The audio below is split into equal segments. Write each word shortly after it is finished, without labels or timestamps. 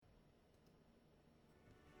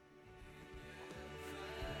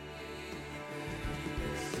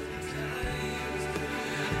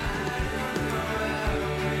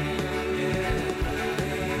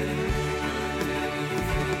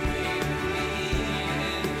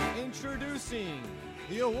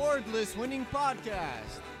award-list winning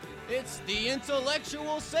podcast. It's the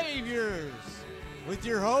Intellectual Saviors with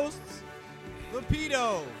your hosts,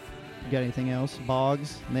 Lapido. You got anything else?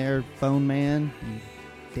 Boggs, there, phone man, you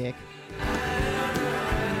dick.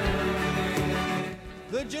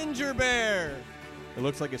 The Ginger Bear. It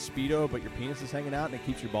looks like a Speedo, but your penis is hanging out and it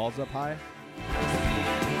keeps your balls up high.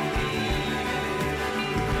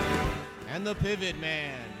 And the Pivot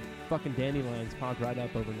Man. Fucking dandelions popped right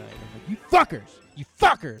up overnight. I was like, you fuckers! You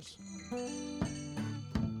fuckers!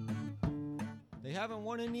 They haven't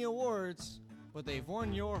won any awards, but they've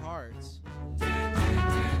won your hearts.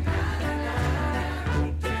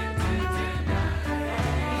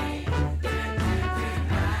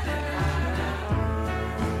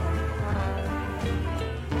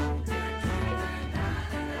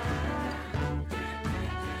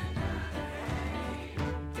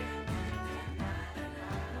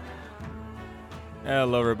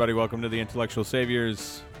 Hello, everybody. Welcome to the Intellectual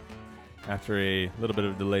Saviors. After a little bit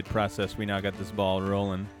of a delayed process, we now got this ball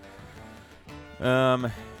rolling.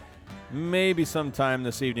 Maybe sometime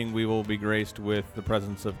this evening we will be graced with the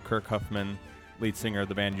presence of Kirk Huffman, lead singer of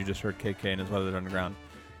the band you just heard, KK, and his Weathered Underground.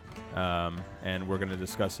 And we're going to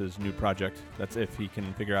discuss his new project. That's if he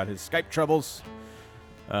can figure out his Skype troubles,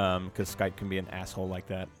 because Skype can be an asshole like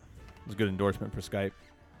that. It's a good endorsement for Skype.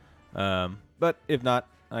 But if not,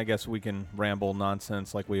 I guess we can ramble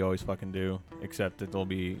nonsense like we always fucking do, except it'll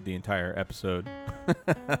be the entire episode.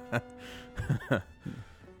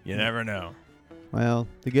 You never know. Well,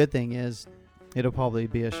 the good thing is, it'll probably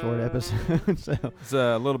be a short episode, so It's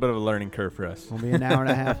a little bit of a learning curve for us. it'll be an hour and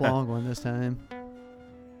a half long one this time.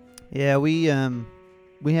 Yeah, we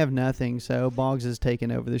have nothing, so Boggs is taking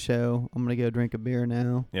over the show. I'm gonna go drink a beer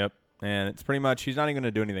now. Yep. And it's pretty much, he's not even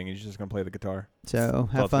going to do anything. He's just going to play the guitar. So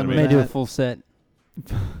it's have fun gonna with be. May do a that. full set.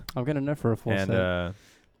 I've got enough for a full set. And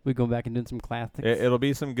We go back and do some classics. it'll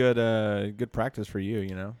be some good practice for you,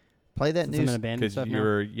 you know. Play that Since I'm in new a band and Because stuff you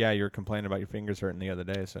now. were complaining about your fingers hurting the other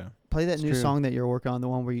day, so. play that It's new true. song that you're working on, the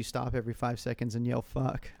one where you stop every 5 seconds and yell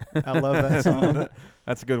 "fuck." I love that song.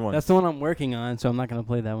 That's a good one. That's the one I'm working on, so I'm not going to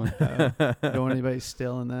play that one. Don't want anybody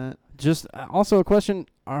stealing that. Just also a question: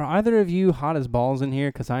 are either of you hot as balls in here?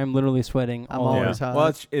 Because I am literally sweating. I'm all always over. hot.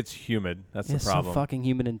 Well, it's humid. That's It's the problem. so fucking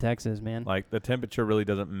humid in Texas, man. Like, the temperature really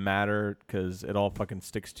doesn't matter because it all fucking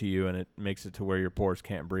sticks to you and it makes it to where your pores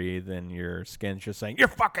can't breathe and your skin's just saying, "You're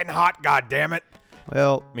fucking hot, goddammit."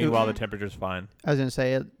 Well, Meanwhile, the temperature's fine. I was going to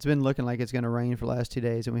say, it's been looking like it's going to rain for the last 2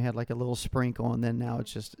 days, and we had like a little sprinkle, and then now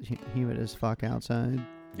it's just humid as fuck outside.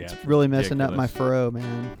 Yeah. It's really messing up my ridiculous. fro,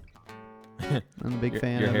 man. I'm a big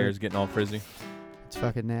fan Your of hair it. is getting all frizzy. It's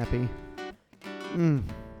fucking nappy. Mm.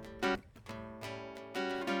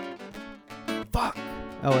 Fuck.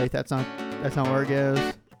 Oh, wait, that's not where it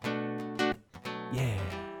goes. Yeah.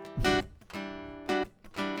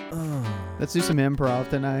 Let's do some improv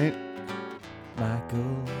tonight.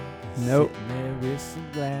 Michael. Nope. Sitting there with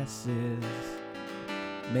some glasses.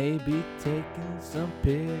 Maybe taking some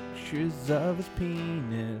pictures of his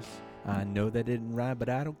penis. I know that didn't rhyme, but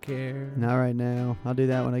I don't care. Not right now. I'll do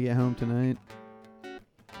that when I get home tonight.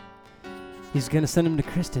 He's going to send him to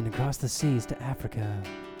Kristen across the seas to Africa.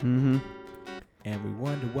 Mm-hmm. And we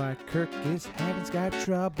wonder why Kirk is having Skype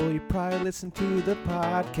trouble. You probably listened to the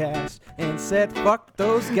podcast and said, "Fuck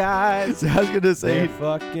those guys. I was going to They're say,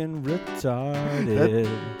 fucking retarded."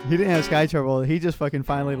 he didn't have Sky trouble. He just fucking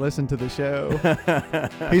finally listened to the show.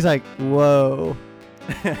 He's like, whoa.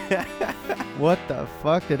 What the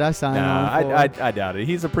fuck did I sign on for? I doubt it.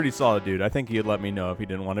 He's a pretty solid dude. I think he'd let me know if he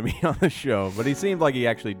didn't want to be on the show. But he seems like he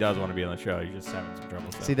actually does want to be on the show. He's just having some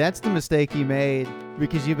trouble. See, that's the mistake you made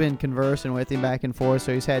because you've been conversing with him back and forth,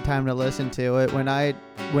 so he's had time to listen to it. When I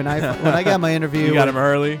got my interview, You got him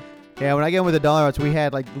early? Yeah, when I got him with the Dollar Arts, we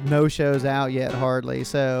had like no shows out yet hardly,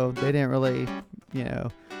 so they didn't really,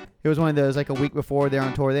 it was one of those like a week before they're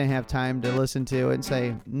on tour, they didn't have time to listen to it and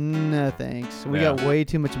say, no thanks. We Yeah. got way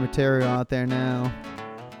too much material out there now.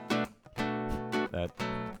 That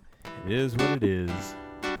is what it is.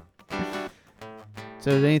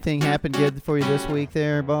 So did anything happen good for you this week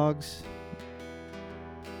there, Boggs?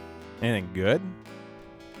 Anything good?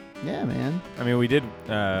 Yeah, man. I mean, we did.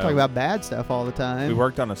 Talk about bad stuff all the time. We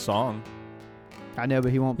worked on a song. I know,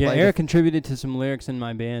 but he won't Yeah, play. Eric contributed to some lyrics in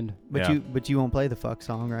my band. Yeah. But you won't play the fuck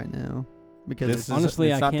song right now because This it's, is honestly,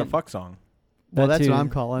 it's I not the can't- fuck song. well, that that's what too. I'm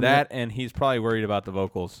calling That it. and he's probably worried about the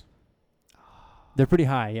vocals. They're pretty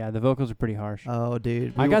high. Yeah, the vocals are pretty harsh. Oh,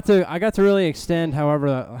 dude. I got to really extend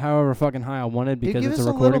however fucking high I wanted because give it's us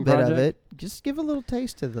a recording little bit project. of it. Just give a little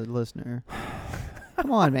taste to the listener.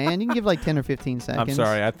 Come on, man. You can give like 10 or 15 seconds. I'm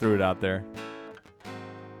sorry, I threw it out there.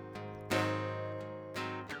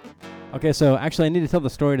 Okay, so actually I need to tell the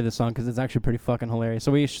story to this song because it's actually pretty fucking hilarious.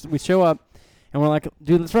 So we show up and we're like,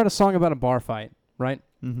 dude, let's write a song about a bar fight, right?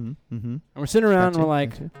 Mm-hmm. Mm-hmm. And we're sitting around and we're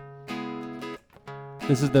like, Gotcha.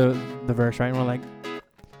 this is the verse, right? And we're like,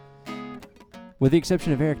 with the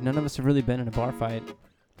exception of Eric, none of us have really been in a bar fight.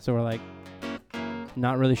 So we're like,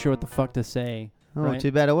 not really sure what the fuck to say. Oh, right?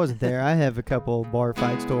 too bad I wasn't there. I have a couple bar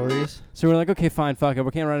fight stories. So we're like, okay, fine, fuck it.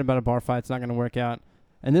 We can't write about a bar fight. It's not going to work out.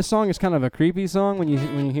 And this song is kind of a creepy song. When you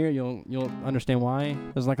hear it, you'll understand why.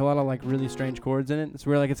 There's like a lot of like really strange chords in it.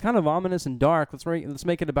 So we're like, it's kind of ominous and dark. Let's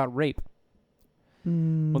make it about rape.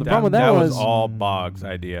 Well, the problem with that was was all Boggs'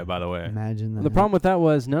 idea, by the way. Imagine that. the problem with that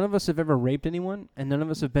was none of us have ever raped anyone, and none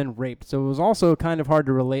of us have been raped. So it was also kind of hard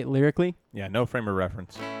to relate lyrically. Yeah, no frame of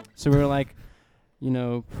reference. So we were like, you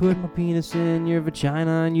know, put my penis in your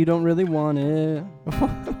vagina and you don't really want it.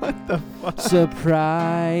 What the fuck?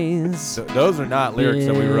 Surprise. Those are not lyrics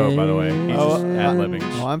that we wrote, by the way. He's just ad-libbing.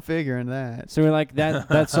 Oh, I'm figuring that. So we're like,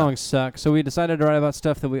 that song sucks. So we decided to write about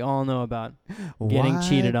stuff that we all know about. Getting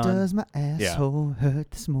cheated on. Why does my asshole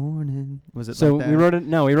hurt this morning? Was it So like that?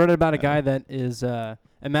 we wrote it about a guy that is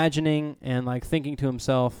imagining and like thinking to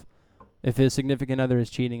himself if his significant other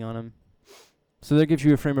is cheating on him. So that gives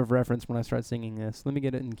you a frame of reference when I start singing this. Let me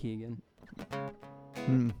get it in key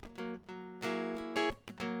again.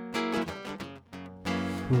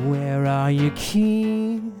 Where are your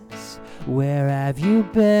keys? Where have you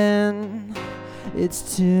been?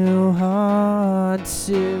 It's too hard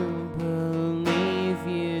to believe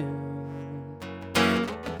you.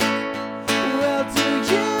 Well, do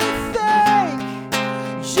you think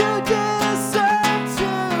you deserve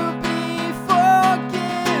to be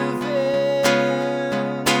forgiven?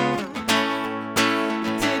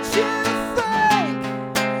 Did you think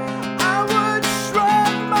I would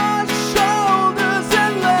shrug my shoulders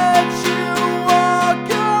and let you walk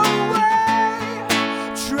away?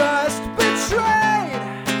 Trust betrayed,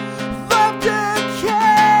 love decayed.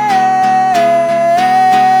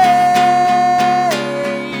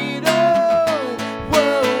 Oh,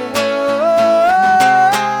 whoa,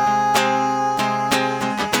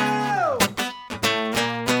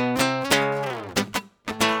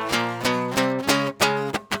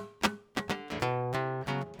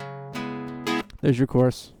 There's your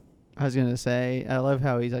chorus. I was gonna say, I love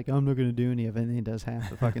how he's like, I'm not gonna do any of it, and he does half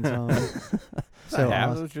the fucking song. So yeah, it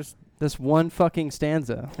awesome. was just This one fucking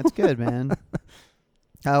stanza. That's good, man.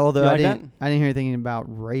 Although You I like didn't hear anything about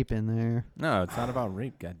rape in there. no, it's not about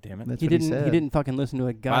rape. God damn it! That's He what he didn't. said. He didn't fucking listen to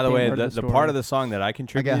a goddamn By the way, word the of the part of the song that I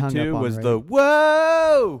contributed hung to up on was rape. the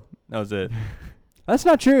whoa. That was it. That's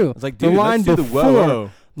not true. I was like, The dude, line let's do the before- whoa.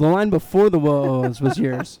 The line before the woes was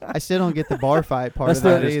yours. I still don't get the bar fight part That's of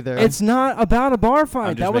that the- either. It's not about a bar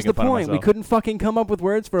fight. just That was the making fun of point. We myself. couldn't fucking come up with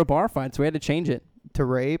words for a bar fight, so we had to change it. to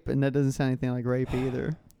rape, and that doesn't sound anything like rape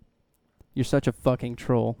either. You're such a fucking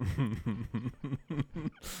troll.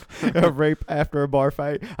 A rape after a bar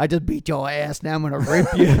fight. I just beat your ass. Now I'm gonna rape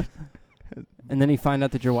you. And then you find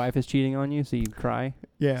out that your wife is cheating on you, so you cry.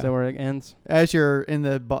 Yeah. Is that where it ends? As you're in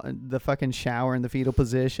the fucking shower in the fetal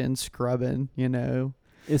position, scrubbing, you know.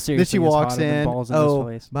 It's Then seriously she as walks hotter than in. balls in Oh, this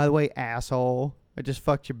place. by the way, asshole, I just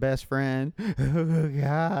fucked your best friend. Oh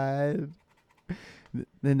God.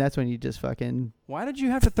 Then that's when you just fucking Why did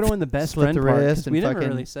you have to throw in the best Slit friend the part? wrist 'Cause and we never fucking-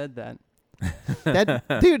 really said that. that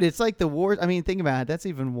dude. It's like the worst. I mean, think about it. That's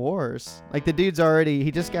even worse. Like the dude's already.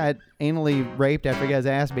 He just got anally raped after he got his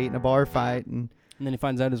ass beat in a bar fight and And then he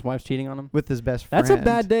finds out his wife's cheating on him. with his best friend. That's a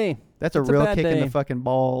bad day. That's a that's a real bad kick in day. the fucking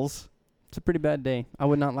balls. It's a pretty bad day. I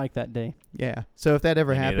would not like that day. Yeah. So if that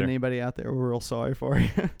ever Me happened neither. to anybody out there, we're real sorry for you.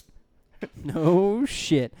 No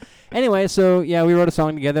shit. Anyway, so yeah, we wrote a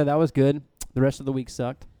song together. That was good. The rest of the week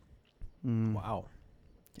sucked. Wow.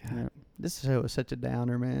 God, Yeah. This show was such a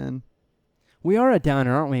downer, man. We are a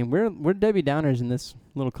downer, aren't we? We're Debbie Downers in this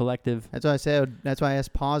little collective. That's why I said. That's why I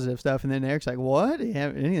asked positive stuff, and then Eric's like, "What?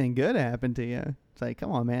 Anything good happened to you?" It's like,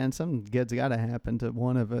 come on, man. Something good's got to happen to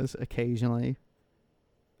one of us occasionally.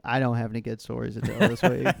 I don't have any good stories to tell this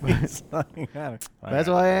week. But that's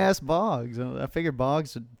why I asked Boggs. I figured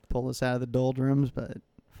Boggs would pull us out of the doldrums, but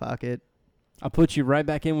fuck it. I'll put you right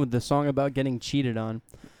back in with the song about getting cheated on.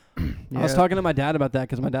 I was Yeah. talking to my dad about that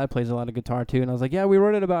because my dad plays a lot of guitar too, and I was like, "Yeah, we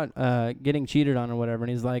wrote it about getting cheated on or whatever."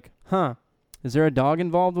 And he's like, "Huh? Is there a dog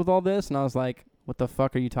involved with all this?" And I was like, "What the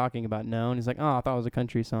fuck are you talking about?" No. And he's like, "Oh, I thought it was a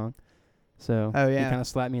country song." So Oh, he yeah. kind of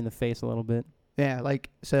slapped me in the face a little bit. Yeah, like,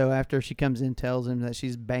 so after she comes in, tells him that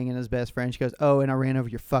she's banging his best friend, she goes, "Oh, and I ran over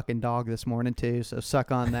your fucking dog this morning, too, so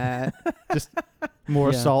suck on that." Just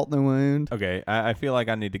more Yeah. salt in the wound. Okay, I feel like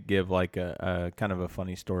I need to give like a kind of a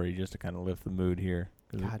funny story just to kind of lift the mood here.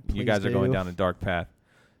 'Cause God, you please guys are going do. down a dark path.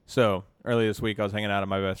 So earlier this week I was hanging out at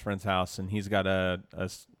my best friend's house, and he's got a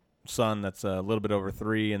son that's a little bit over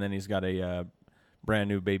 3, and then he's got a brand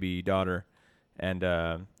new baby daughter. And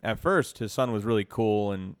at first, his son was really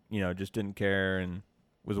cool and, just didn't care and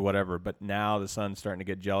was whatever. But now the son's starting to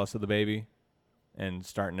get jealous of the baby and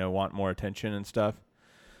starting to want more attention and stuff.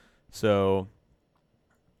 So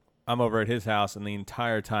I'm over at his house, and the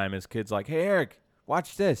entire time his kid's like, "Hey, Eric,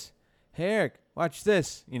 watch this. Hey, Eric, watch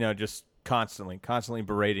this." Just constantly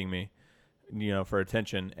berating me, for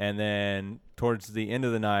attention. And then towards the end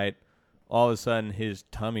of the night, all of a sudden his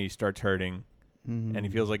tummy starts hurting. Mm-hmm. And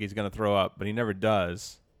he feels like he's going to throw up, but he never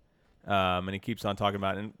does. And he keeps on talking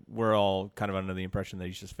about it, and we're all kind of under the impression that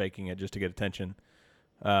he's just faking it just to get attention.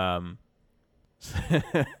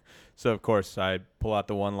 So, of course, I pull out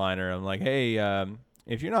the one-liner. I'm like, "Hey,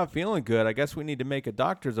 if you're not feeling good, I guess we need to make a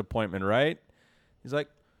doctor's appointment, right?" He's like,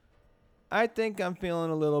 "I think I'm feeling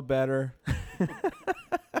a little better."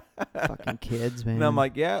 Fucking kids, man. And I'm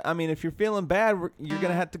like, "Yeah, I mean, if you're feeling bad, you're going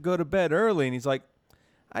to have to go to bed early." And he's like,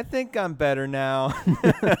 "I think I'm better now."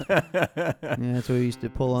 Yeah, that's what we used to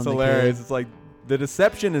pull on It's the hilarious. kids. It's like the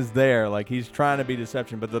deception is there. Like he's trying to be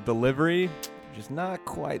deception, but the delivery just not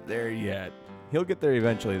quite there yet. He'll get there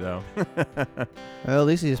eventually, though. Well, at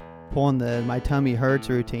least he's pulling the "my tummy hurts"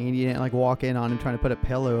 routine. You didn't walk in on him trying to put a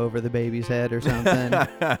pillow over the baby's head or something.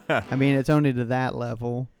 I mean, it's only to that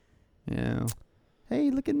level. Hey,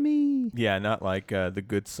 look at me. Yeah, not like the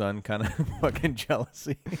good son kind of fucking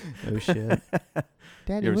jealousy. Oh shit.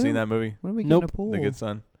 Daddy, You ever seen that movie? When are we Nope. gonna pull? The Good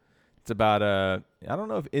Son. It's about I don't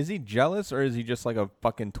know is he jealous or is he just like a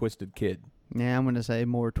fucking twisted kid? Yeah, I'm gonna say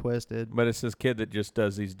more twisted. But it's this kid that just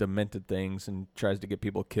does these demented things and tries to get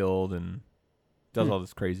people killed and does all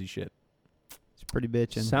this crazy shit. It's pretty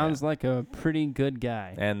bitchin'. Sounds like a pretty good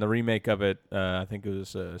guy. And the remake of it, I think it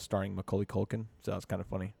was starring Macaulay Culkin, so it's kind of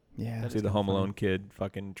funny. Yeah. See the Home Alone kid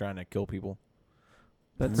fucking trying to kill people.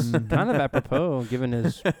 That's kind of apropos, given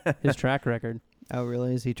his track record. Oh,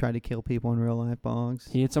 really? Is he trying to kill people in real life, Boggs?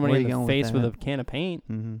 He hit somebody Where in you the going face with that? a can of paint.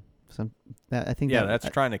 Mm-hmm. I think. Yeah, that, that's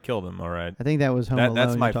trying to kill them, all right. I think that was Home Alone.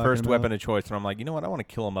 That's my you're talking first about. weapon of choice, and I'm like, you know what? I want to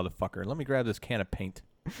kill a motherfucker. Let me grab this can of paint.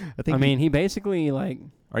 I mean, he basically like.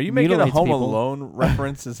 Are you making a mutilates Home people. Alone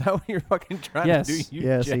reference? Is that what you're fucking trying Yes. to do? You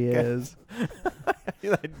yes, he jackass? is.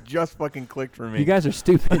 That just fucking clicked for me. You guys are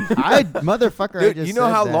stupid. Motherfucker. I Dude, just you know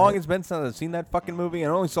said how that. long it's been since I've seen that fucking movie?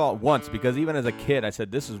 And I only saw it once because even as a kid, I said,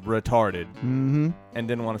 this is retarded, Mm-hmm. and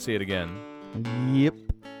didn't want to see it again. Yep.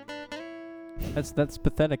 That's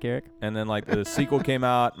pathetic, Eric. And then, like, the sequel came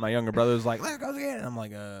out. My younger brother was like, let's go again. And I'm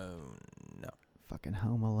like, no. Fucking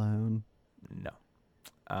Home Alone. No.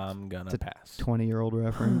 I'm going It's to a pass. 20-year-old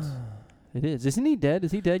reference. It is. Isn't he dead?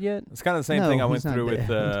 Is he dead yet? It's kind of the same No, thing I went he's not through with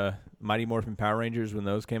dead. Mighty Morphin Power Rangers when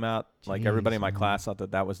those came out. Like, everybody in my Jeez, class thought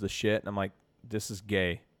that was the shit. And I'm like, this is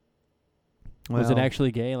gay. Was it Well,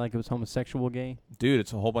 actually gay? Like it was homosexual gay? Dude,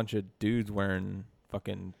 it's a whole bunch of dudes wearing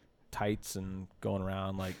fucking tights and going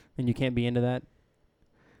around like, And you can't be into that?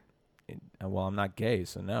 well, I'm not gay,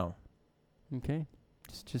 so no. Okay.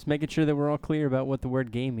 Just making sure that we're all clear about what the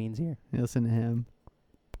word gay means here. Listen to him.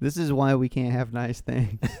 This is why we can't have nice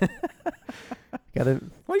things. Gotta.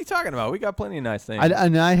 What are you talking about? We got plenty of nice things.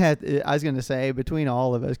 I was gonna say between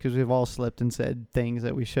all of us because we've all slipped and said things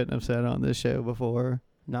that we shouldn't have said on this show before.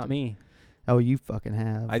 Not me. Oh, you fucking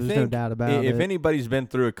have. I There's think no doubt about if it. anybody's been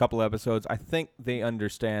through a couple episodes, I think they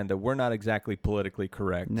understand that we're not exactly politically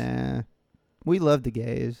correct. Nah, we love the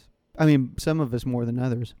gays. I mean, some of us more than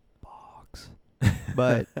others. Box.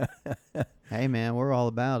 But hey, man, we're all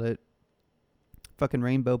about it. Fucking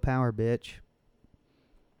rainbow power, bitch.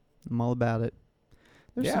 I'm all about it.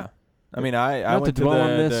 There's Yeah. some- I mean, I Not to went to dwell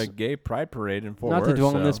on the this. gay pride parade in Fort Not Worth. to dwell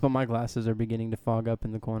on so- this, but my glasses are beginning to fog up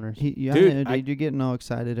in the corners. I Dude, know, dude, you're getting all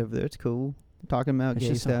excited over there. It's cool. Talking about It's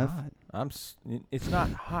gay just so stuff. hot. It's not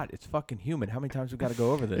hot. It's fucking humid. How many times we got to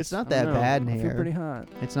go over this? It's not I don't that know. bad in I here. feel pretty hot.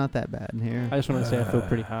 It's not that bad in here. I just want to say I feel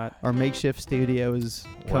pretty hot. Our makeshift studio is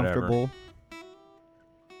Whatever. comfortable.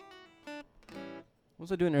 What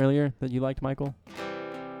was I doing earlier that you liked, Michael?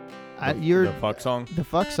 You're the fuck song. the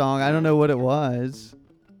fuck song. I don't know what it was.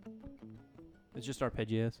 It's just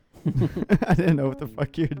arpeggios. I didn't know what the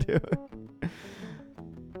fuck you were doing.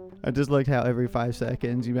 I just looked how every 5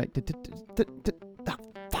 seconds you make.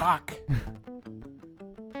 Fuck.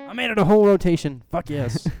 I made it a whole rotation. Fuck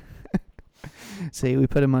yes. See, we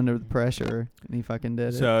put him under the pressure, and he fucking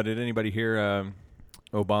did it. So, did anybody hear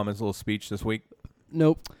Obama's little speech this week?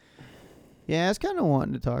 Nope. Yeah, I was kind of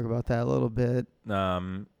wanting to talk about that a little bit. I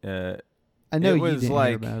know It you was didn't hear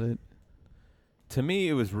like- about it. To me,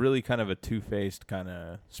 it was really kind of a two-faced kind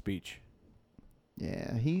of speech.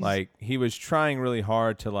 Yeah, he's Like, he was trying really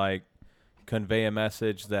hard to, like, convey a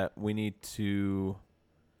message that we need to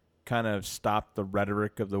kind of stop the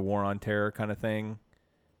rhetoric of the war on terror kind of thing,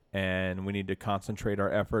 and we need to concentrate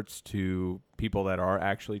our efforts to people that are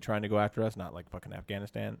actually trying to go after us, not like fucking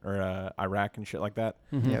Afghanistan or Iraq and shit like that.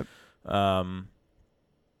 Yep.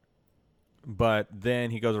 But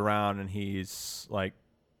then he goes around and he's like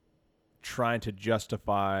trying to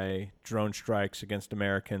justify drone strikes against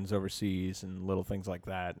Americans overseas and little things like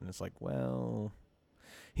that. And it's like, well,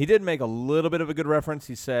 he did make a little bit of a good reference.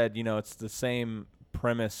 He said, you know, it's the same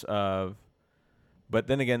premise of, but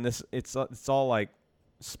then again, it's all like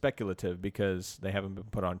speculative because they haven't been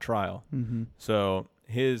put on trial. Mm-hmm. So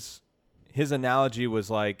his analogy was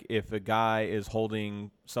like, if a guy is holding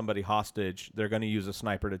somebody hostage, they're going to use a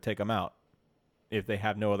sniper to take them out if they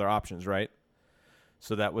have no other options, right?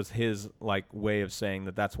 So that was his like way of saying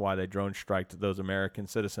that that's why they drone striked those American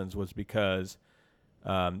citizens, was because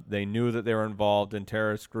they knew that they were involved in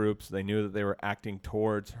terrorist groups. They knew that they were acting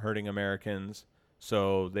towards hurting Americans.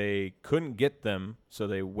 So they couldn't get them, so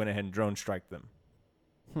they went ahead and drone strike them.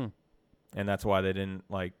 And that's why they didn't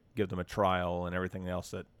like give them a trial and everything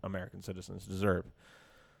else that American citizens deserve.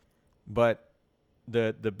 But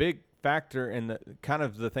the big factor and the kind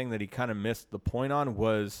of the thing that he kind of missed the point on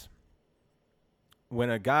was when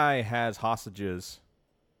a guy has hostages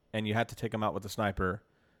and you have to take him out with a sniper,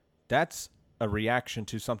 that's a reaction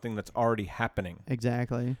to something that's already happening.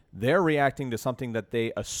 Exactly. They're reacting to something that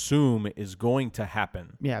they assume is going to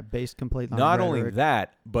happen. Yeah, based completely on Not rhetoric. only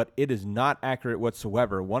that, but it is not accurate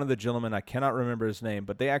whatsoever. One of the gentlemen, I cannot remember his name,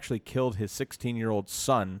 but they actually killed his 16-year-old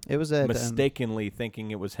son It was at mistakenly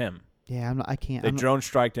thinking it was him. Yeah, I can't. They drone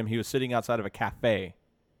striked him. He was sitting outside of a cafe,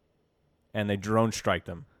 and they drone striked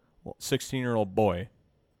him. 16-year-old boy.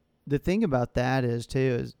 The thing about that is too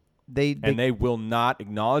is they will not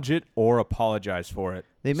acknowledge it or apologize for it.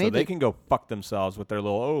 They can go fuck themselves with their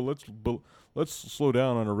little let's slow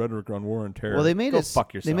down on a rhetoric on war and terror. Well, they made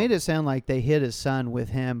fuck yourself. They made it sound like they hit his son with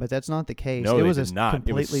him, but that's not the case. No, it they was did a not.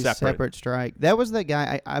 completely It was separate. strike. That was the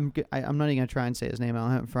guy. I'm not even gonna try and say his name. I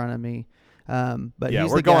don't have it in front of me. But yeah,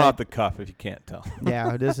 he's we're the going guy, off the cuff if you can't tell.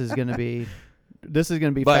 Yeah, this is gonna be.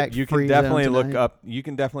 But fact you can free definitely zone look tonight. up. You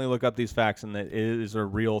can definitely look up these facts, and that it is a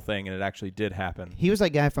real thing, and it actually did happen. He was that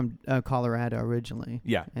guy from Colorado originally.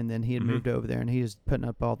 Yeah, And then he had Mhm. moved over there, and he was putting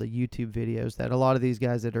up all the YouTube videos that a lot of these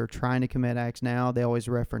guys that are trying to commit acts now, they always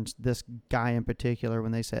reference this guy in particular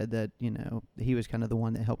when they said that, you know, he was kind of the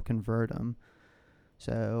one that helped convert them.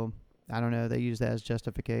 So, I don't know. They use that as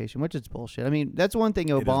justification, which is bullshit. I mean, that's one thing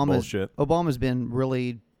it is bullshit. Obama's been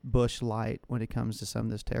really Bush light when it comes to some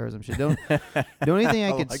of this terrorism shit. The only thing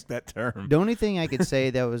I could like that term. The only thing I could say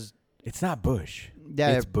that was It's not Bush.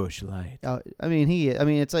 that It's Bush light. I mean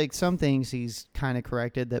it's like some things he's kind of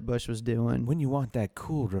corrected that Bush was doing. When you want that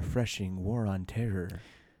cool, refreshing war on terror,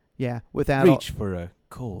 Yeah, without reach for a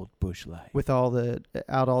cold Bush light. with all the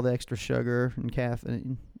extra sugar and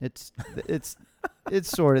caffeine. It's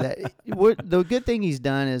sort of that. What the good thing he's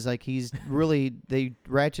done is like they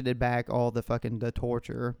ratcheted back all the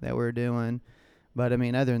torture that we're doing. But I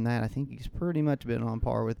mean, other than that, I think he's pretty much been on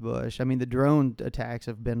par with Bush. I mean, the drone attacks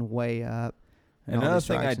have been way up. and all Another these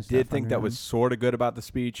thing strikes I and did stuff think under that him. was sort of good about the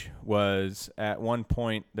speech was at one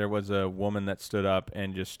point there was a woman that stood up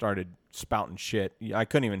and just started spouting shit. I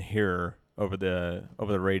couldn't even hear her over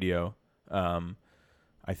the radio.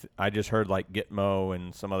 I just heard like Gitmo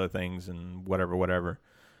and some other things and whatever.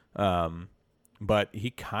 But he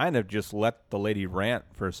kind of just let the lady rant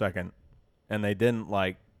for a second, and they didn't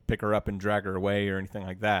like pick her up and drag her away or anything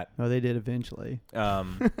like that. Oh, they did eventually.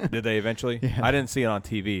 Did they eventually? Yeah. I didn't see it on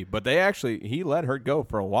TV, but he let her go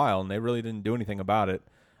for a while, and they really didn't do anything about it.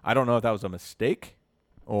 I don't know if that was a mistake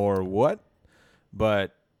or what,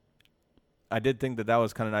 but I did think that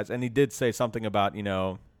was kind of nice. And he did say something about, you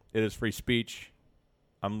know, it is free speech.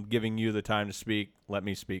 I'm giving you the time to speak. Let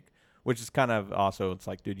me speak. Which is kind of also, it's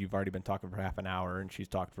like, dude, you've already been talking for half an hour, and she's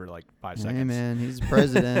talked for like 5 seconds. Hey, man, he's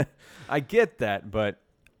president. I get that, but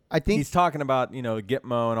I think he's talking about, you know,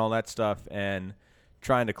 Gitmo and all that stuff and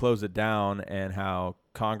trying to close it down, and how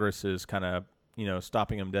Congress is kind of, you know,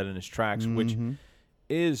 stopping him dead in his tracks, which Mhm.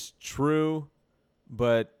 is true.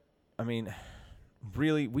 But, I mean,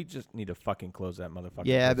 really, we just need to fucking close that motherfucker.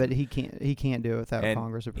 Yeah, but he can't do it without And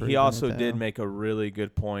Congress approving he also it, did though. make a really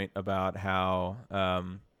good point about how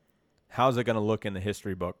how's it going to look in the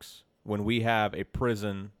history books when we have a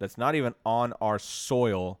prison that's not even on our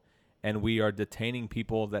soil, and we are detaining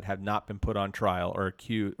people that have not been put on trial or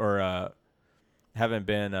accused or haven't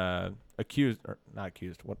been accused or not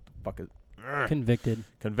accused. What the fuck is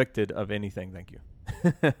convicted of anything? Thank you.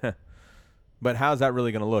 But how's that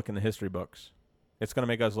really going to look in the history books? It's going to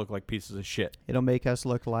make us look like pieces of shit. It'll make us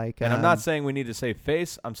look like. And I'm not saying we need to save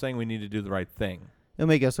face. I'm saying we need to do the right thing. It'll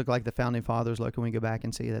make us look like the founding fathers look when we go back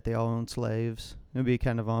and see that they all owned slaves. It'll be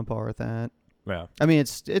kind of on par with that. Yeah. I mean,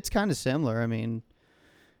 it's kind of similar. I mean,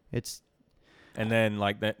 it's. And then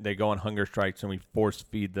like they go on hunger strikes and we force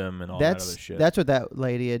feed them and all that other shit. That's what that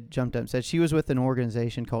lady had jumped up and said. She was with an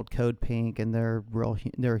organization called Code Pink, and they're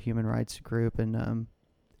a human rights group, and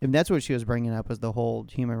that's what she was bringing up was the whole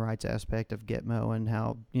human rights aspect of Gitmo and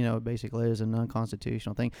how it basically is an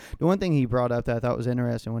unconstitutional thing. The one thing he brought up that I thought was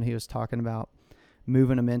interesting when he was talking about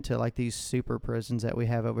moving them into like these super prisons that we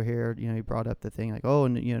have over here, he brought up the thing like, oh,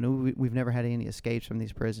 and we've never had any escapes from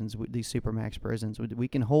these prisons, these supermax prisons. We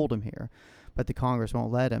can hold them here, but the Congress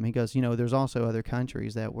won't let them. He goes, there's also other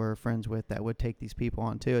countries that we're friends with that would take these people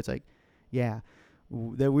on too. It's like, yeah,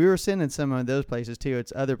 that we were sending some of those places too.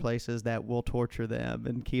 It's other places that will torture them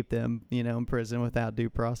and keep them, in prison without due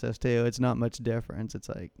process too. It's not much difference. It's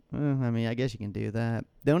like, I guess you can do that.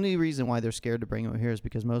 The only reason why they're scared to bring them here is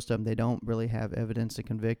because most of them, they don't really have evidence to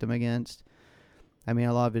convict them against. I mean,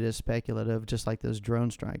 a lot of it is speculative, just like those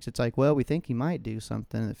drone strikes. It's like, well, we think he might do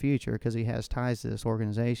something in the future because he has ties to this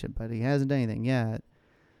organization, but he hasn't done anything yet.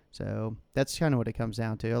 So that's kind of what it comes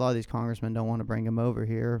down to. A lot of these congressmen don't want to bring them over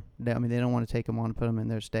here. They don't want to take them on and put them in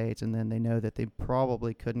their states, and then they know that they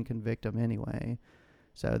probably couldn't convict them anyway.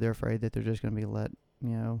 So they're afraid that they're just going to be let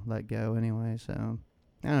go anyway. So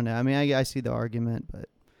I don't know. I mean, I see the argument, but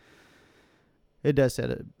it does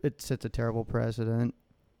sets a terrible precedent.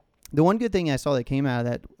 The one good thing I saw that came out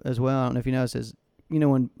of that as well, I don't know if you noticed, is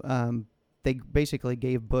when they basically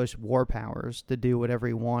gave Bush war powers to do whatever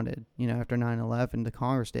he wanted, after 9/11, the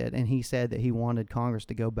Congress did. And he said that he wanted Congress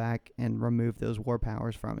to go back and remove those war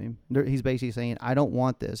powers from him. He's basically saying, I don't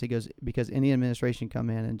want this. He goes, because any administration come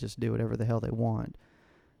in and just do whatever the hell they want.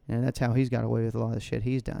 And that's how he's got away with a lot of the shit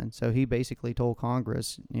he's done. So he basically told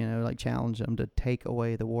Congress, challenged them to take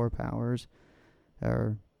away the war powers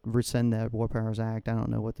or rescind that War Powers Act. I don't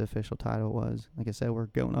know what the official title was. Like I said, we're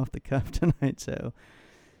going off the cuff tonight, so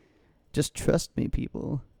just trust me,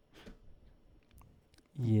 people.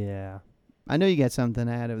 Yeah. I know you got something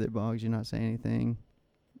to add of there, Boggs. You're not saying anything.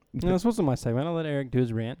 No, this wasn't my segment. I'll let Eric do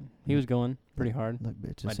his rant. He was going pretty hard. Look,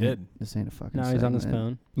 bitch. This ain't a fucking Now he's on his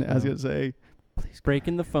phone. I was going to say. Please,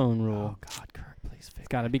 breaking the phone rule. Oh, God, Kirk, please fix it. It's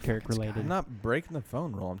got to be Kirk related. I'm not breaking the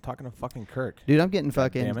phone rule. I'm talking to fucking Kirk. Dude, I'm getting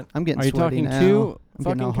fucking. Damn it. I'm getting Are you sweaty talking now. to I'm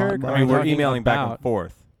fucking getting all Kirk? hot Or I are mean, you we're talking emailing back about- and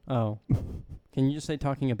forth. Oh. Can you just say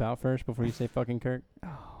talking about first before you say fucking Kirk?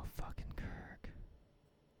 Oh, fucking Kirk.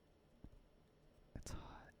 It's hot.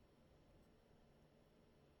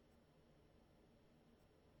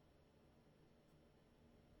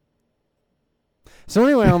 So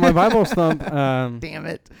anyway, on my Bible thump, Damn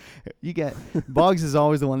it. You get Boggs is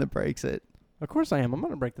always the one that breaks it. of course I am. I'm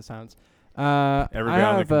going to break the silence. Every guy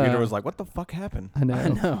on the computer was like, what the fuck happened? I know. I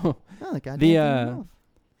know. Oh, the goddamn The, thing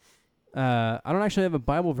off. I don't actually have a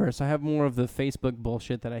Bible verse. I have more of the Facebook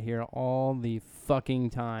bullshit that I hear all the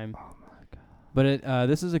fucking time. Oh my God. But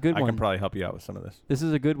this is a good I one. can probably help you out with some of this. This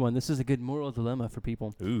is a good one. This is a good moral dilemma for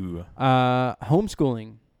people. Ooh.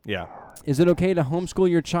 Homeschooling. Yeah. Is it okay to homeschool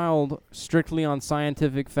your child strictly on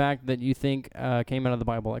scientific fact that you think came out of the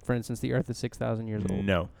Bible? Like, for instance, the earth is 6,000 years old.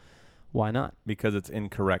 No, Why not? because it's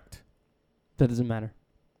incorrect. That doesn't matter.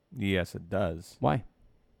 Yes, it does. Why?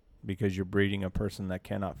 Because you're breeding a person that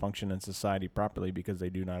cannot function in society properly because they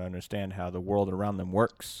do not understand how the world around them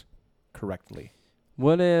works correctly.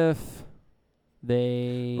 What if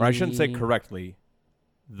they... Or I shouldn't say correctly.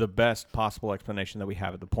 The best possible explanation that we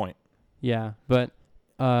have at the point. Yeah, but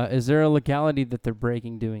is there a legality that they're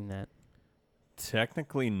breaking doing that?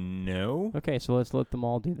 Technically, no. Okay, so let's let them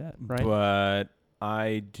all do that, right? But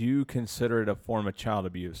I do consider it a form of child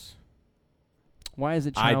abuse. Why is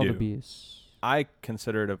it I child do. abuse? I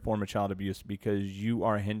consider it a form of child abuse because you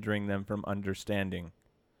are hindering them from understanding.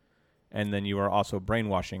 And then you are also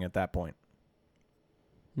brainwashing at that point.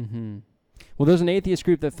 Mm-hmm. Well, there's an atheist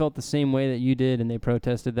group that felt the same way that you did, and they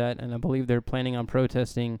protested that, and I believe they're planning on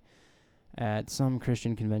protesting at some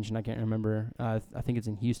Christian convention. I can't remember. I think it's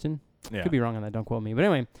in Houston. Yeah. Could be wrong on that. Don't quote me. But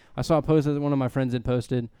anyway, I saw a post that one of my friends had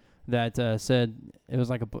posted that said it was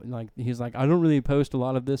like he's like, I don't really post a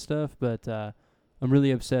lot of this stuff, but I'm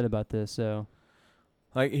really upset about this. So,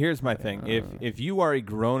 Like, here's my thing. If you are a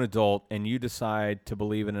grown adult and you decide to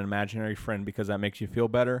believe in an imaginary friend because that makes you feel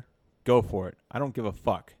better, go for it. I don't give a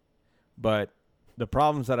fuck. But the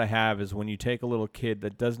problems that I have is when you take a little kid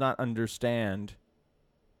that does not understand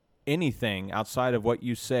anything outside of what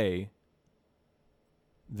you say,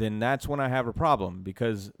 then that's when I have a problem,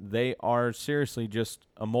 because they are seriously just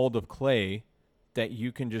a mold of clay that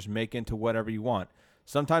you can just make into whatever you want.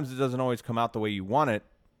 Sometimes it doesn't always come out the way you want it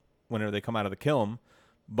whenever they come out of the kiln,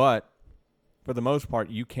 but for the most part,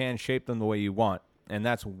 you can shape them the way you want. And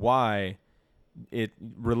that's why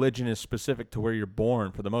religion is specific to where you're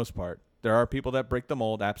born for the most part. There are people that break the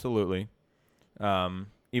mold, absolutely.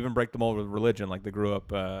 Even break the mold with religion, like they grew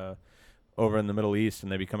up over in the Middle East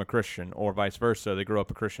and they become a Christian, or vice versa. They grew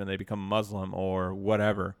up a Christian and they become a Muslim or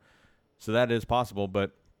whatever. So that is possible,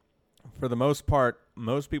 but for the most part,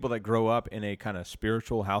 most people that grow up in a kind of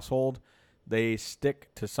spiritual household, they stick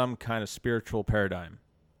to some kind of spiritual paradigm,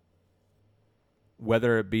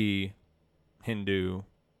 whether it be Hindu,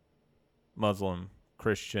 Muslim,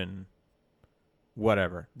 Christian,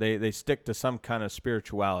 whatever. They stick to some kind of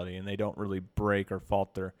spirituality, and they don't really break or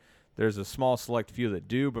falter. There's a small select few that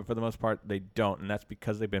do, but for the most part, they don't, and that's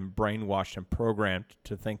because they've been brainwashed and programmed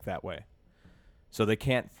to think that way. So they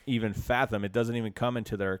can't even fathom, it doesn't even come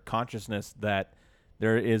into their consciousness that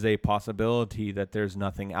there is a possibility that there's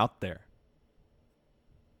nothing out there.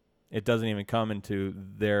 It doesn't even come into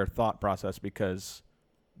their thought process because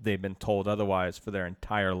they've been told otherwise for their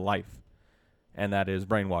entire life, and that is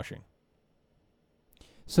brainwashing.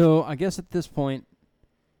 So I guess at this point,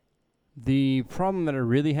 the problem that I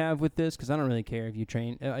really have with this, because I don't really care if you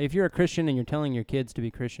train, if you're a Christian and you're telling your kids to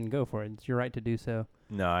be Christian, go for it. It's your right to do so.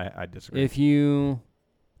 No, I disagree.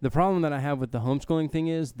 The problem that I have with the homeschooling thing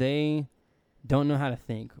is they don't know how to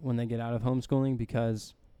think when they get out of homeschooling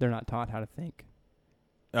because they're not taught how to think.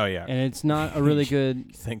 Oh, yeah. And it's not a really good...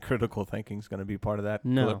 You think critical thinking is going to be part of that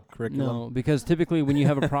curriculum? No, because typically when you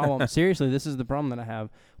have a problem, seriously, this is the problem that I have.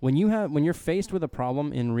 When you're faced with a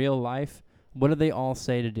problem in real life, what do they all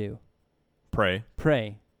say to do? Pray,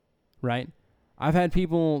 right? I've had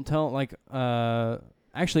people tell, like,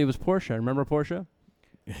 actually it was Portia. Remember Portia?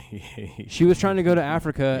 She was trying to go to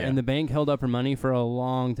Africa, and the bank held up her money for a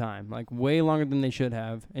long time, like way longer than they should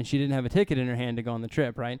have, and she didn't have a ticket in her hand to go on the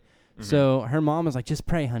trip, right? Mm-hmm. So her mom was like, just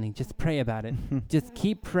pray, honey. Just pray about it. Just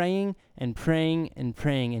keep praying and praying and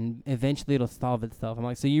praying, and eventually it'll solve itself. I'm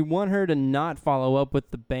like, so you want her to not follow up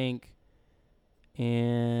with the bank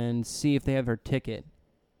and see if they have her ticket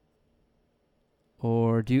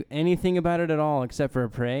or do anything about it at all except for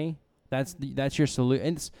pray? That's your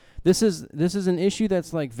solution. This is an issue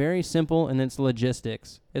that's like very simple, and it's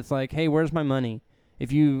logistics. It's like, hey, where's my money?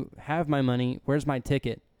 If you have my money, where's my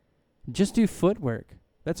ticket? Just do footwork.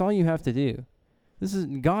 That's all you have to do.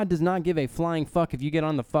 God does not give a flying fuck if you get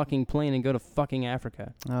on the fucking plane and go to fucking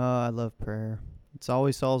Africa. Oh, I love prayer. It's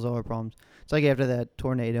always solves all our problems. It's like after that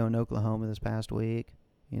tornado in Oklahoma this past week.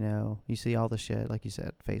 You know, you see all the shit, like you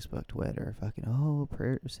said, Facebook, Twitter, fucking,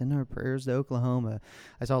 send our prayers to Oklahoma.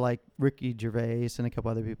 I saw, like, Ricky Gervais and a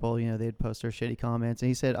couple other people, you know, they'd post their shitty comments. And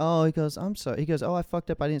he said, I'm sorry. He goes, I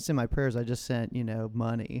fucked up. I didn't send my prayers. I just sent,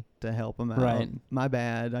 money to help them out. Right. My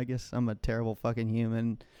bad. I guess I'm a terrible fucking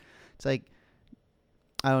human. It's like,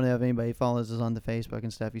 I don't know if anybody follows us on the Facebook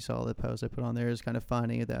and stuff. You saw the post I put on there. It's kind of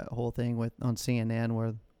funny, that whole thing on CNN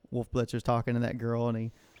where Wolf Blitzer's talking to that girl and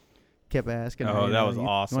he kept asking her, that was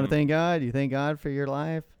awesome. You want to thank God? You thank God for your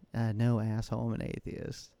life? No, asshole, I'm an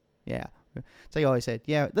atheist. Yeah. So you always said,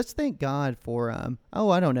 yeah, let's thank God for,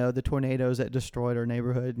 I don't know, the tornadoes that destroyed our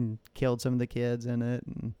neighborhood and killed some of the kids in it.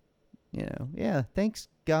 And, yeah, thanks,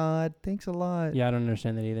 God. Thanks a lot. Yeah, I don't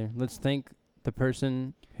understand that either. Let's thank the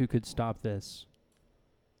person who could stop this.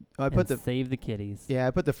 Save the kitties. Yeah,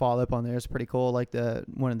 I put the follow-up on there. It's pretty cool. Like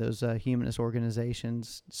one of those humanist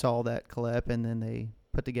organizations saw that clip, and then they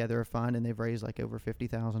put together a fund, and they've raised like over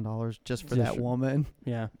 $50,000 just for that woman.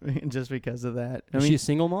 Yeah. Just because of that. Is she a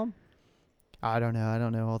single mom? I don't know. I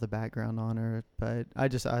don't know all the background on her, but I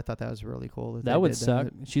thought that was really cool. That would suck.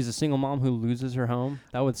 She's a single mom who loses her home.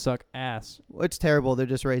 That would suck ass. Well, it's terrible. They're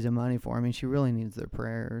just raising money for her. I mean, she really needs their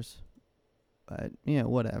prayers. But,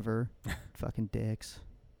 whatever. Fucking dicks.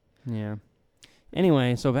 Yeah.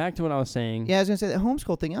 Anyway, so back to what I was saying. Yeah, I was going to say, the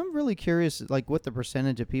homeschool thing, I'm really curious, like, what the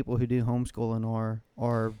percentage of people who do homeschooling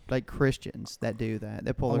are like, Christians that do that.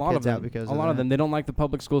 They pull their kids out because of that. A lot of them, they don't like the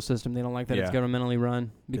public school system. They don't like that it's governmentally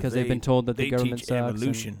run because they've been told that the government sucks.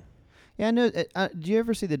 Evolution. Yeah, I know. Do you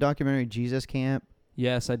ever see the documentary Jesus Camp?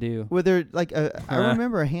 Yes, I do. Where they're, like, I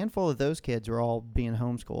remember a handful of those kids were all being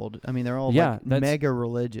homeschooled. I mean, they're all, mega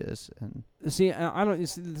religious. And see,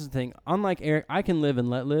 this is the thing. Unlike Eric, I can live and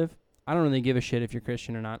let live. I don't really give a shit if you're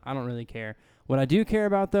Christian or not. I don't really care. What I do care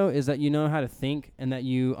about, though, is that you know how to think and that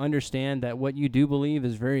you understand that what you do believe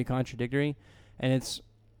is very contradictory. And it's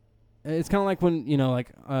kind of like when,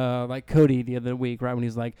 like Cody the other week, right, when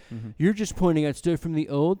he's like, you're just pointing at stuff from the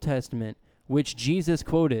Old Testament, which Jesus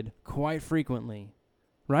quoted quite frequently,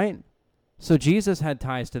 right? So Jesus had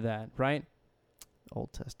ties to that, right?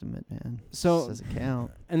 Old Testament, man. So doesn't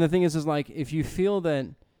count. And the thing is like, if you feel that,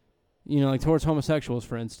 like towards homosexuals,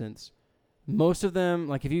 for instance, most of them,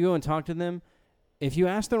 like if you go and talk to them, if you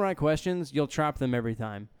ask the right questions, you'll trap them every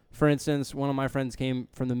time. For instance, one of my friends came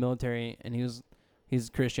from the military, and he's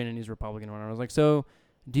Christian and he's Republican. And I was like, so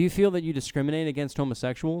do you feel that you discriminate against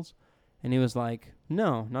homosexuals? And he was like,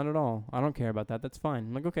 no, not at all. I don't care about that. That's fine.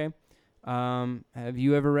 I'm like, okay. Have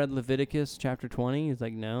you ever read Leviticus chapter 20? He's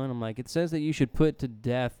like, no. And I'm like, it says that you should put to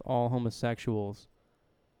death all homosexuals.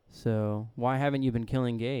 So why haven't you been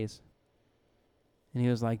killing gays? And he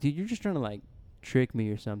was like, dude, you're just trying to like trick me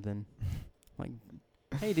or something. I'm like,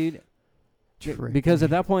 hey, dude. Because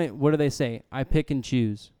at that point, what do they say? I pick and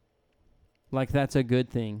choose. Like, that's a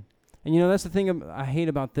good thing. And, that's the thing I hate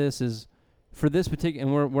about this is, for this particular,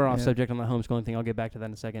 and we're off subject on the homeschooling thing. I'll get back to that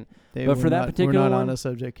in a second. Dave, but for that particular we're not one, on a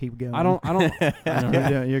subject. Keep going. I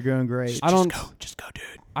don't. You're going great. Just go, dude.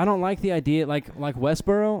 I don't like the idea, like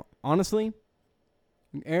Westboro. Honestly,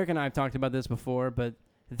 Eric and I have talked about this before, but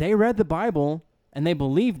they read the Bible and they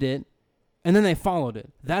believed it, and then they followed it.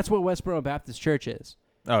 That's what Westboro Baptist Church is.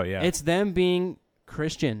 Oh yeah, it's them being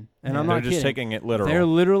Christian, and I'm not kidding. They're just taking it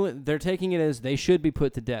literal. They're taking it as they should be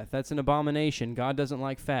put to death. That's an abomination. God doesn't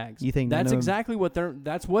like fags. You think that's exactly what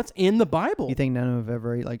that's what's in the Bible. You think none of them have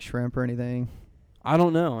ever ate like shrimp or anything? I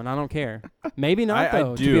don't know, and I don't care. Maybe not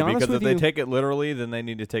though. I do, to be honest because with if they take it literally, then they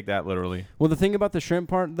need to take that literally. Well, the thing about the shrimp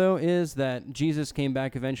part though is that Jesus came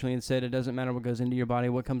back eventually and said it doesn't matter what goes into your body,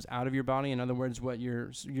 what comes out of your body. In other words, what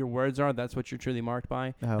your words are, that's what you're truly marked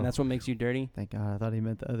by, and that's what makes you dirty. Thank God. I thought he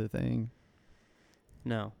meant the other thing.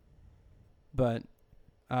 No. But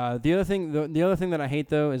the other thing that I hate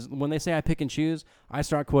though is when they say I pick and choose, I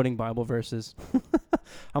start quoting Bible verses.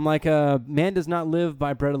 I'm like, man does not live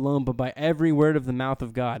by bread alone, but by every word of the mouth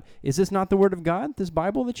of God. Is this not the word of God? This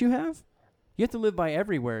Bible that you have? You have to live by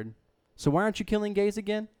every word. So why aren't you killing gays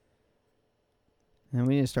again? And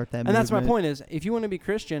we need to start that. And that's my point is, if you want to be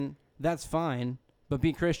Christian, that's fine. But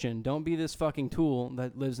be Christian. Don't be this fucking tool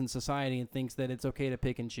that lives in society and thinks that it's okay to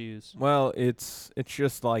pick and choose. Well, it's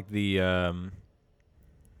just like the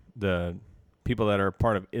people that are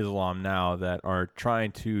part of Islam now that are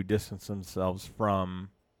trying to distance themselves from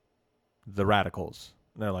the radicals.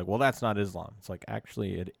 They're like, well, that's not Islam. It's like,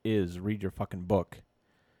 actually, it is. Read your fucking book.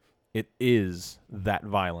 It is that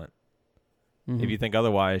violent. Mm-hmm. If you think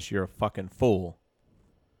otherwise, you're a fucking fool.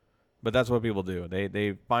 But that's what people do.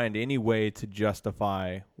 They find any way to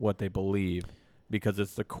justify what they believe because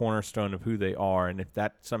it's the cornerstone of who they are. And if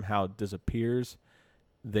that somehow disappears,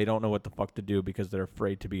 they don't know what the fuck to do because they're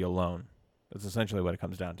afraid to be alone. That's essentially what it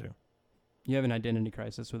comes down to. You have an identity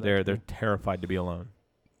crisis with that. They're terrified to be alone.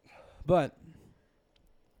 But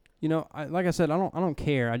like I said, I don't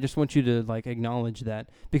care. I just want you to like acknowledge that,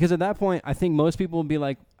 because at that point, I think most people would be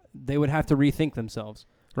like, they would have to rethink themselves,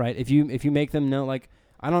 right? If you make them know, like,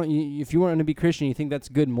 if you want to be Christian, you think that's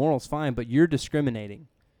good morals, fine, but you're discriminating.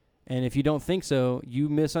 And if you don't think so, you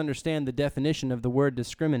misunderstand the definition of the word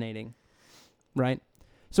discriminating, right?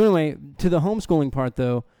 So anyway, to the homeschooling part,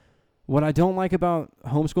 though, what I don't like about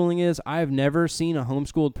homeschooling is I've never seen a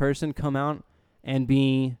homeschooled person come out and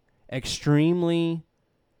be extremely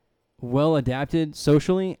well adapted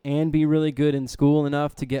socially and be really good in school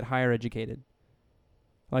enough to get higher educated.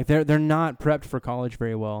 Like they're not prepped for college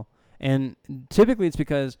very well. And typically it's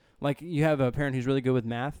because, like, you have a parent who's really good with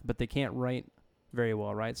math, but they can't write very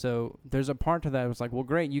well, right? So there's a part to that. It's like, well,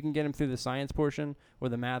 great, you can get them through the science portion or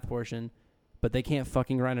the math portion, but they can't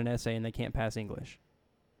fucking write an essay and they can't pass English.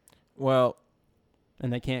 Well,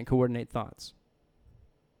 and they can't coordinate thoughts.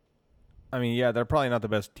 I mean, yeah, they're probably not the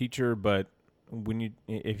best teacher, but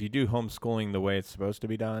if you do homeschooling the way it's supposed to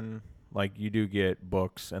be done, like, you do get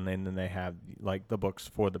books, and then they have like the books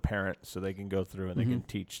for the parents so they can go through and they can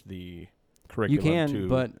teach the curriculum. You can,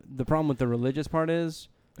 but the problem with the religious part is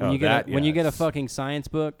when you get a fucking science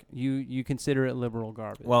book, you consider it liberal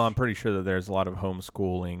garbage. Well, I'm pretty sure that there's a lot of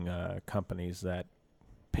homeschooling companies that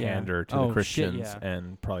pander to the Christians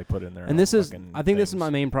and probably put in there. And this is, I think, this is my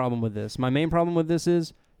main problem with this. My main problem with this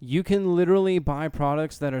is you can literally buy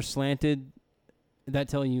products that are slanted that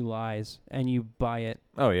tell you lies, and you buy it.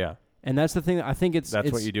 Oh yeah. And that's the thing. I think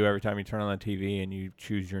that's what you do every time you turn on the TV and you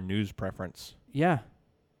choose your news preference. Yeah,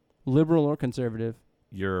 liberal or conservative.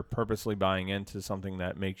 You're purposely buying into something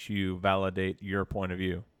that makes you validate your point of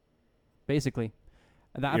view. Basically,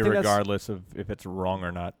 regardless of if it's wrong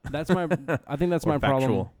or not. That's my. I think that's my factual.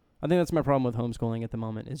 problem. I think that's my problem with homeschooling at the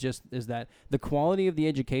moment. Is that the quality of the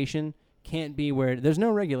education can't be where there's no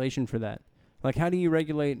regulation for that. Like, how do you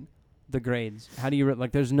regulate the grades? How do you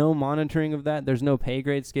there's no monitoring of that. There's no pay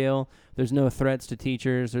grade scale. There's no threats to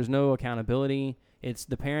teachers. There's no accountability. It's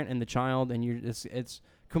the parent and the child, and it's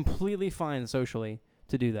completely fine socially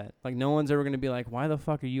to do that. Like, no one's ever going to be like, why the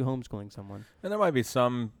fuck are you homeschooling someone? And there might be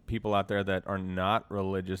some people out there that are not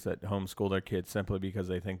religious that homeschool their kids simply because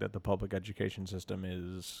they think that the public education system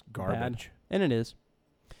is garbage. And it is.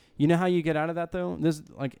 You know how you get out of that, though? This,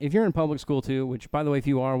 like, if you're in public school, too, which, by the way, if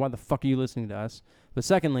you are, why the fuck are you listening to us? But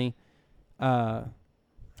secondly,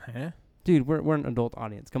 dude, we're an adult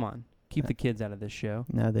audience. Come on. Keep the kids out of this show.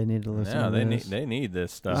 No, they need to listen No, to this. they need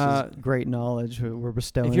this stuff. This is great knowledge we're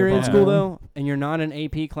bestowing. If you're in upon school, them. though, and you're not in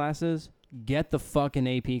AP classes, get the fucking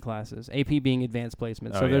AP classes. AP being advanced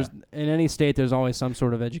placement. So there's in any state, there's always some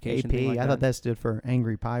sort of education. AP, thing like I thought that stood for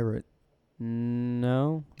Angry Pirate.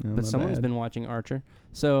 No, Oh, my but someone's bad. been watching Archer.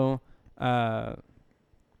 So,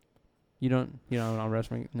 you don't know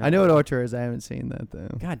wrestling. No. I know what Archer is. I haven't seen that, though.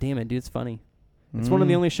 God damn it, dude, it's funny. It's one of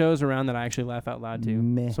the Mm. only shows around that I actually laugh out loud to.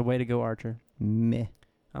 Meh. So way to go, Archer. Meh.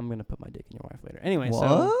 I'm gonna put my dick in your wife later. Anyway, What?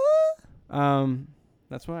 so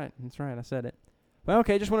that's right. That's right. I said it. But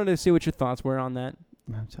okay, just wanted to see what your thoughts were on that.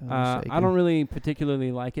 I'm totally I shaking. don't really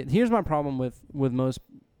particularly like it. Here's my problem with most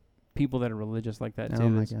people that are religious like that too. Oh,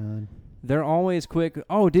 my is God. They're always quick.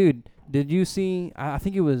 Oh, dude, did you see? I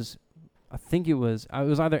think it was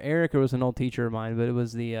either Eric or it was an old teacher of mine. But it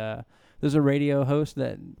was there's a radio host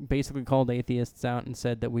that basically called atheists out and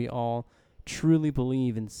said that we all truly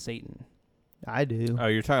believe in Satan. I do. Oh,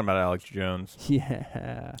 you're talking about Alex Jones.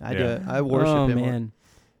 Yeah. I do it. I worship oh him. man,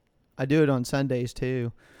 I do it on Sundays,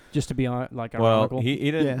 too. just to be on like Well, ironical. he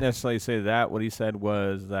didn't Yeah. necessarily say that. What he said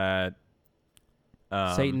was that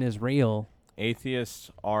Satan is real.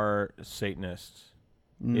 atheists are Satanists.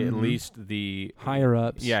 At Mhm. least the Higher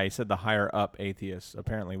ups. Yeah, he said the higher up atheists.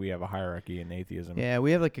 Apparently, we have a hierarchy in atheism. Yeah,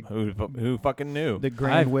 we have like Who fucking knew? the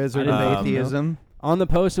Grand Wizard I of didn't know. Atheism. On the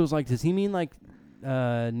post, it was like, does he mean like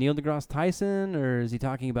Neil deGrasse Tyson, or is he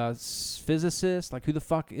talking about physicists? Like, who the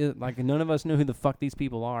fuck is? Like, none of us know who the fuck these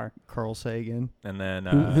people are. Carl Sagan. And then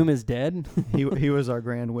Whom is dead? He was our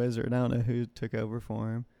Grand Wizard. I don't know who took over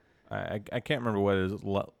for him. I can't remember what his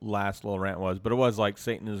last little rant was, but it was like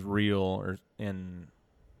Satan is real, and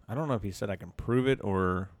I don't know if he said I can prove it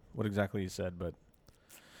or what exactly he said, but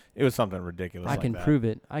it was something ridiculous. I can prove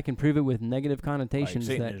it. I can prove it with negative connotations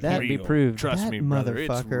Satan that is can't be real. proved. Trust That me, brother,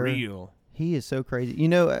 it's motherfucker. real. He is so crazy. You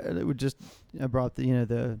know, I brought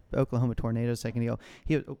the Oklahoma tornado a second ago.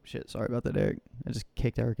 Oh shit, sorry about that, Eric. I just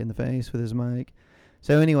kicked Eric in the face with his mic.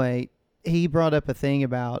 So anyway, he brought up a thing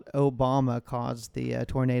about Obama caused the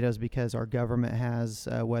tornadoes because our government has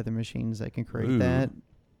weather machines that can create Ooh. that.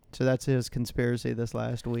 So that's his conspiracy this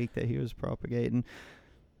last week that he was propagating.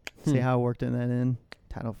 See how I worked in that in?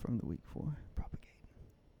 Title from the week before. Propagating.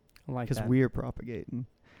 I like Because that. we're propagating.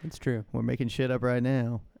 It's true. We're making shit up right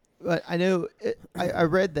now. But I know, I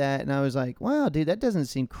read that and I was like, wow, dude, that doesn't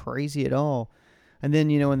seem crazy at all. And then,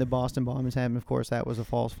 when the Boston bombings happened, of course, that was a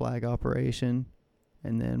false flag operation.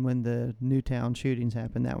 And then when the Newtown shootings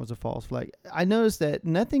happened, that was a false flag. I noticed that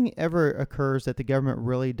nothing ever occurs that the government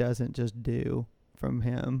really doesn't just do from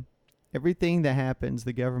him. Everything that happens,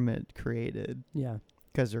 the government created Yeah.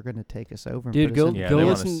 because they're going to take us over. And Dude, put go us in Yeah, go they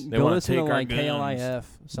wanna listen they go wanna listen to take our like guns. KLIF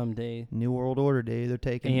someday. New World Order, dude. They're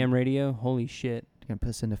taking. AM radio. Holy shit. They're going to put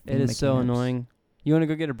us into It is FEMA so camps. annoying. You want to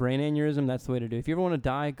go get a brain aneurysm? That's the way to do it. If you ever want to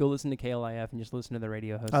die, go listen to KLIF and just listen to the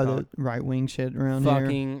radio host Oh, talk. the right wing shit around here.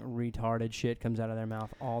 Fucking retarded shit comes out of their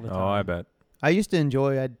mouth all the time. Oh, I bet. I used to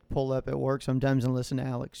enjoy. I'd pull up at work sometimes and listen to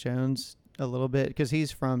Alex Jones a little bit because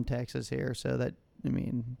he's from Texas here. So that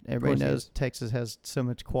everybody course he knows is. Texas has so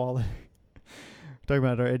much quality. Talking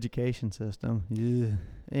about our education system. Yeah.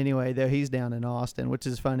 Anyway, though he's down in Austin, which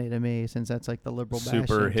is funny to me since that's like the liberal bastion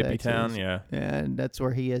Super of hippie Texas. town, yeah. And that's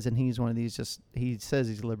where he is, and he's one of these. He says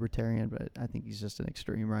he's libertarian, but I think he's just an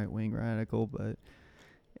extreme right wing radical. But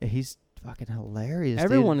he's fucking hilarious. dude.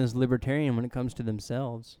 Everyone is libertarian when it comes to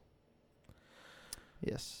themselves.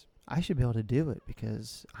 Yes. I should be able to do it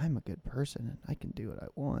because I'm a good person and I can do what I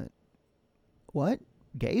want. What?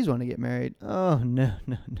 Gays want to get married? Oh, no.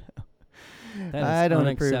 That is I don't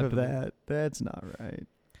approve of unacceptable. that. That's not right.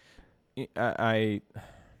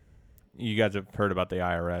 You guys have heard about the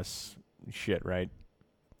IRS shit, right?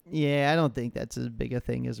 Yeah, I don't think that's as big a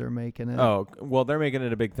thing as they're making it. Oh, well, they're making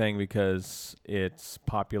it a big thing because it's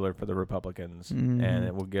popular for the Republicans, Mhm. and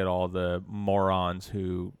it will get all the morons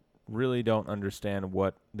who really don't understand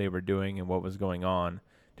what they were doing and what was going on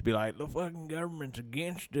to be like, the fucking government's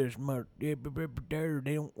against us. They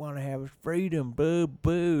don't want to have freedom. Boo,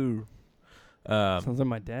 boo. Sounds like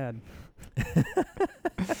my dad.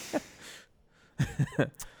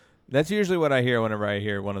 That's usually what I hear whenever I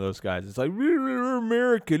hear one of those guys. It's like,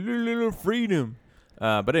 America, little freedom.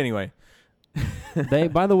 But anyway, They,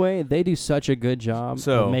 by the way, they do such a good job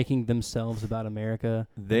So- of making themselves about America.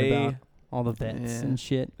 and They about all the vets Yeah. and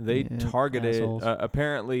shit. they Yeah. targeted Assholes.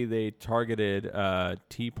 apparently they targeted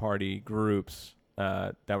Tea Party groups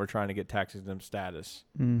that were trying to get tax exempt status,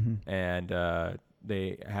 Mm-hmm. and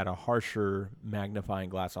they had a harsher magnifying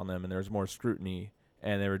glass on them, and there was more scrutiny,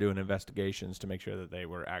 and they were doing investigations to make sure that they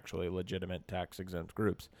were actually legitimate tax exempt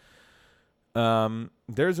groups.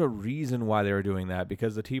 There's a reason why they were doing that,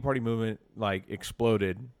 because the Tea Party movement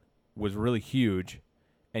exploded, was really huge,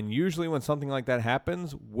 and usually when something like that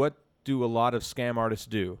happens, what do a lot of scam artists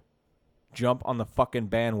do? Jump on the fucking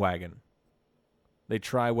bandwagon. They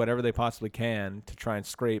try whatever they possibly can to try and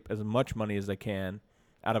scrape as much money as they can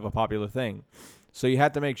out of a popular thing. So you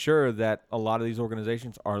have to make sure that a lot of these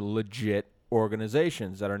organizations are legit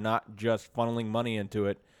organizations that are not just funneling money into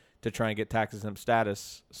it to try and get tax exempt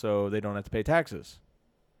status so they don't have to pay taxes.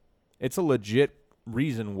 It's a legit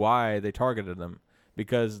reason why they targeted them,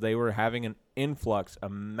 because they were having an influx, a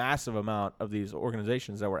massive amount of these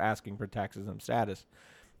organizations that were asking for tax exempt status.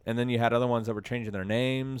 And then you had other ones that were changing their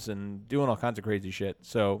names and doing all kinds of crazy shit.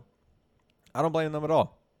 So I don't blame them at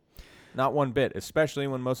all. Not one bit, especially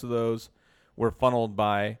when most of those were funneled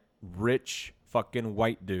by rich fucking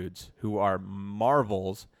white dudes who are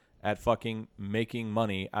marvels at fucking making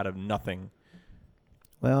money out of nothing.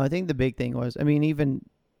 Well, I think the big thing was, I mean, even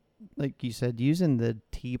like you said, using the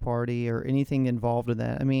Tea Party or anything involved in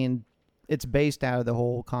that. I mean, it's based out of the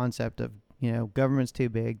whole concept of, government's too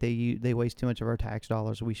big. They waste too much of our tax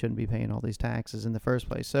dollars. We shouldn't be paying all these taxes in the first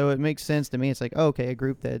place. So it makes sense to me. It's like, okay, a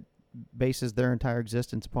group that bases their entire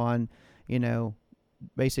existence upon,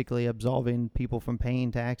 basically absolving people from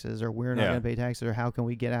paying taxes, or we're not going to pay taxes, or how can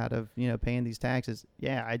we get out of, paying these taxes.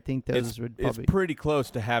 Yeah, I think those would probably... It's pretty close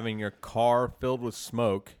to having your car filled with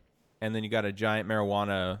smoke and then you got a giant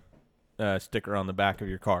marijuana sticker on the back of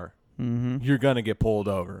your car. Mm-hmm. You're going to get pulled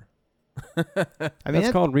over. I mean,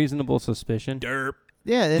 That's called reasonable suspicion. Derp.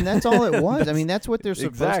 Yeah, and that's all it was. I mean, that's what they're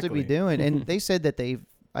supposed to Exactly. be doing. And they said that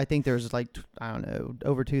I think there's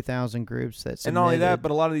over 2,000 groups that submitted. And not only that,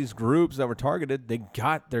 but a lot of these groups that were targeted, they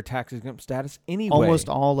got their tax exempt status anyway. almost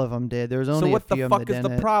all of them did. There's only So what a few the of them fuck that is the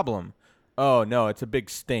didn't. problem? Oh, no, it's a big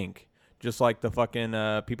stink. Just like the fucking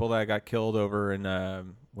people that got killed over in,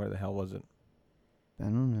 where the hell was it? I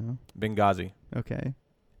don't know. Benghazi. Okay.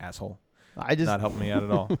 Asshole. I just... Not helping me out at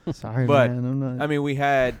all. Sorry, But, man. I'm not... I mean, we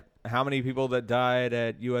had how many people that died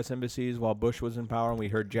at U.S. embassies while Bush was in power, and we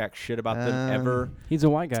heard jack shit about them ever. He's a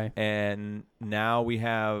white guy. And now we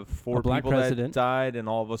have four A black people president. that died, and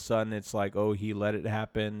all of a sudden it's like, oh, he let it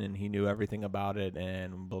happen, and he knew everything about it,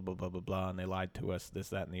 and blah, blah, blah, blah, blah, and they lied to us, this,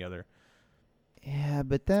 that, and the other. Yeah,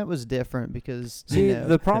 but that was different because, See,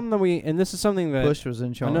 the problem that and this is something that Bush was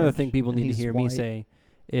in charge. another thing people and need to he's hear me white. say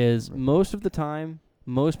is most of the time,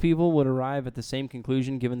 most people would arrive at the same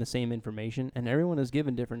conclusion given the same information, and everyone is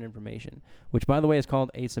given different information, which, by the way, is called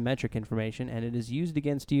asymmetric information, and it is used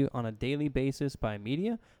against you on a daily basis by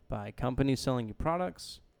media, by companies selling you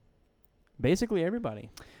products, basically everybody.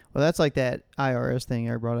 Well, that's like that IRS thing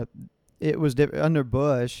I brought up. It was under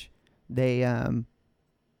Bush. They,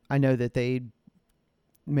 I know that they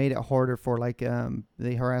made it harder for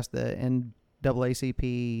they harassed the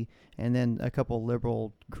NAACP and then a couple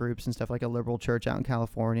liberal groups and stuff, like a liberal church out in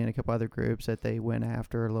California and a couple other groups that they went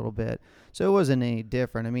after a little bit. So it wasn't any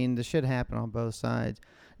different. I mean, the shit happened on both sides.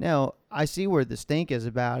 Now, I see where the stink is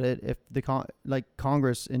about it. If the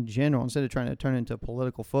Congress in general, instead of trying to turn it into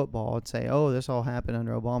political football and say, "Oh, this all happened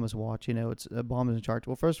under Obama's watch," it's Obama's in charge.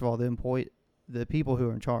 Well, first of all, the people who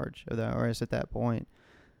were in charge of the IRS at that point,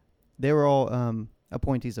 they were all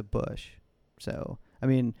appointees of Bush. So, I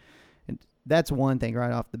mean, that's one thing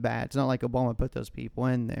right off the bat. It's not like Obama put those people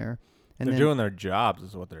in there. And They're then, doing their jobs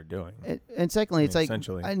is what they're doing. and secondly, it's like,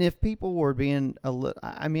 essentially. and if people were being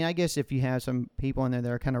I guess if you have some people in there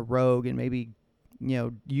that are kind of rogue and maybe,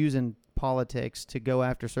 using politics to go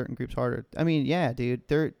after certain groups harder. I mean, yeah, dude,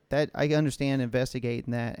 I understand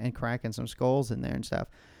investigating that and cracking some skulls in there and stuff.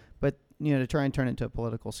 But, to try and turn it into a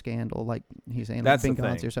political scandal, like he's saying, That's the like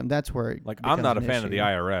Benghazi thing. or something, that's where it I'm not a becomes an fan of the issue.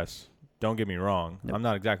 IRS. Don't get me wrong. Nope. I'm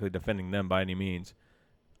not exactly defending them by any means.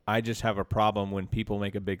 I just have a problem when people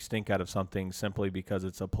make a big stink out of something simply because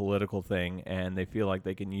it's a political thing and they feel like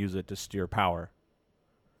they can use it to steer power.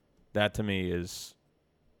 That to me is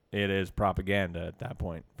propaganda at that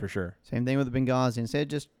point, for sure. Same thing with Benghazi. Instead of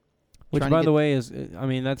just Which, trying to by get- the way, is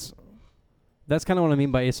that's kind of what I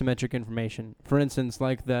mean by asymmetric information. For instance,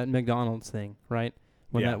 like that McDonald's thing, right?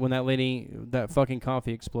 when Yeah. that lady, that fucking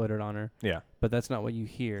coffee exploded on her. Yeah. But that's not what you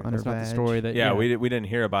hear. On That's her not the vag. story that. Yeah, we didn't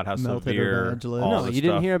hear about how Melted her severe vag lips. all No, the you stuff.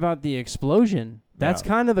 didn't hear about the explosion. That's Yeah.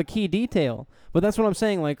 kind of a key detail. But that's what I'm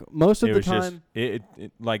saying. Like most of It the was just time, it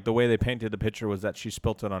like the way they painted the picture was that she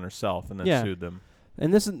spilt it on herself and then Yeah. sued them.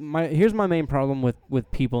 and this is here's my main problem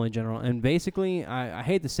with people in general. And basically, I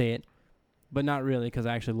hate to say it, but not really, because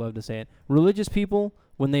I actually love to say it. Religious people,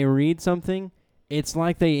 when they read something, it's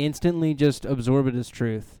like they instantly just absorb it as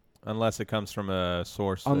truth. Unless it comes from a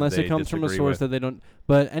source. Unless that it they comes from a disagree source with. that they don't.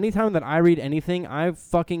 But anytime that I read anything, I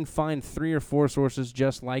fucking find 3 or 4 sources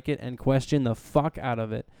just like it and question the fuck out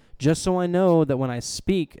of it. Just so I know that when I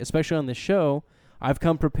speak, especially on the show, I've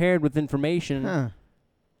come prepared with information. Huh.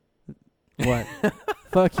 What?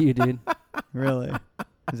 Fuck you, dude. Really?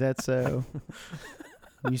 Is that so?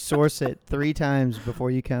 You source it 3 times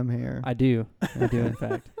before you come here. I do, in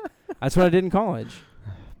fact. That's what I did in college.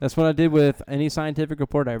 That's what I did with any scientific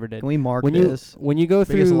report I ever did. Can we mark When this? you go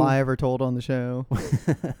through Biggest lie ever told on the show.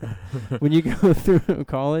 when you go through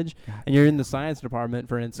college and you're in the science department,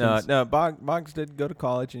 for instance. No, Boggs did go to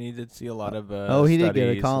college and he did see a lot of He did go to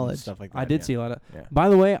studies and college. stuff like that. I did yeah. see a lot of. Yeah. By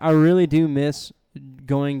the way, I really do miss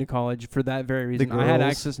going to college for that very reason. I had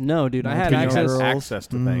girls? access. No, dude, I had 19-year-old access. girls. access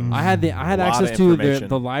to Mm. things. I had A lot access of to information.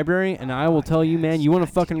 the library, and I will tell you, man, you want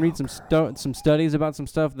to fucking read some studies about some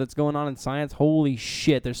stuff that's going on in science. Holy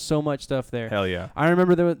shit, there's so much stuff there. Hell yeah. I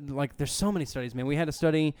remember there's so many studies, man. We had a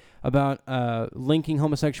study about linking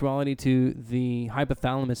homosexuality to the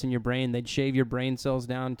hypothalamus in your brain. They'd shave your brain cells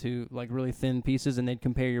down to like really thin pieces, and they'd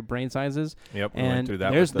compare your brain sizes. Yep. We went And through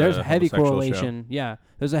that there's with the heavy homosexual correlation. Yeah,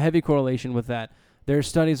 there's a heavy correlation with that. There's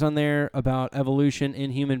studies on there about evolution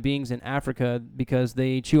in human beings in Africa because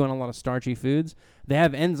they chew on a lot of starchy foods. They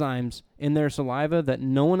have enzymes in their saliva that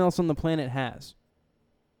no one else on the planet has.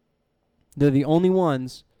 They're the only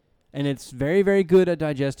ones, and it's very, very good at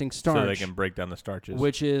digesting starch. So they can break down the starches.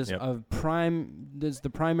 Which is Yep. the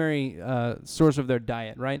primary source of their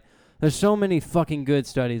diet, right? There's so many fucking good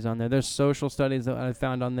studies on there. There's social studies that I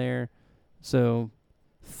found on there. So,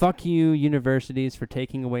 fuck you, universities, for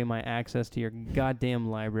taking away my access to your goddamn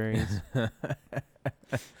libraries.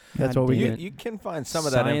 That's God what we damn you, it. you can find some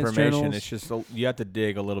of that Science information. journals. It's just you have to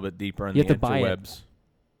dig a little bit deeper in You the have to buy it. interwebs.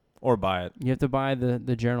 Or buy it. You have to buy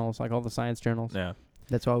the journals, like all the science journals. Yeah.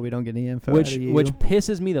 That's why we don't get any info Which out of you. which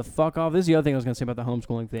pisses me the fuck off. This is the other thing I was going to say about the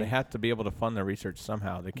homeschooling They thing. have to be able to fund their research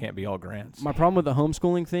somehow. They can't be all grants. My problem with the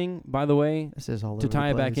homeschooling thing, by the way, This is all to over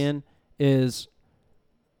tie the it back place. in, is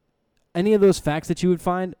any of those facts that you would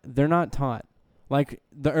find, they're not taught. Like,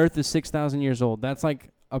 the earth is 6,000 years old. That's like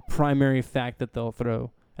a primary fact that they'll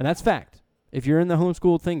throw. And that's fact. If you're in the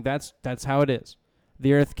homeschool thing, that's how it is.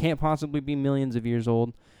 The earth can't possibly be millions of years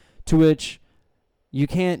old, to which you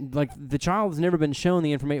can't, like, the child has never been shown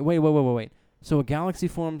the information. Wait. So a galaxy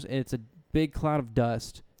forms, it's a big cloud of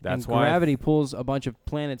dust. That's and why gravity pulls a bunch of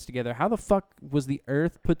planets together. How the fuck was the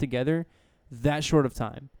earth put together that short of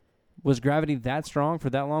time? Was gravity that strong for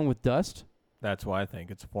that long with dust? That's why I think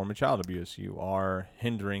it's a form of child abuse. You are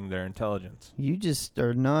hindering their intelligence. You just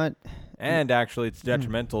are not. And actually, it's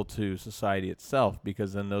detrimental to society itself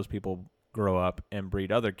because then those people grow up and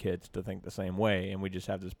breed other kids to think the same way. And we just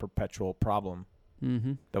have this perpetual problem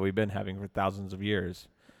Mm-hmm. that we've been having for thousands of years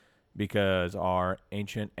because our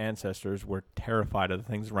ancient ancestors were terrified of the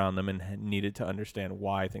things around them and needed to understand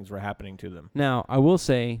why things were happening to them. Now, I will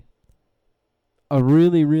say a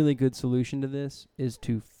really, really good solution to this is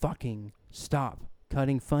to fucking stop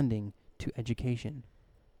cutting funding to education.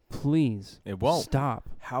 Please. It won't.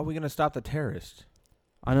 Stop. How are we going to stop the terrorists?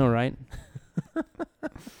 I know, right?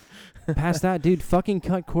 Past that, dude, fucking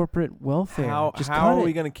cut corporate welfare. How Just how cut are it.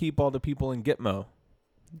 we going to keep all the people in Gitmo?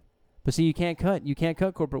 But see, you can't cut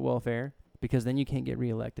corporate welfare because then you can't get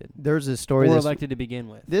reelected There's a story. or This, elected to begin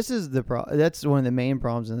with. this is the That's one of the main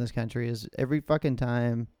problems in this country. Is every fucking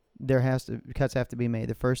time cuts have to be made.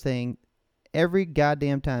 The first thing, every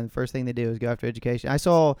goddamn time, the first thing they do is go after education. I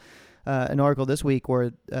saw an article this week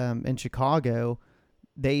where in Chicago,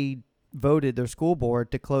 they voted their school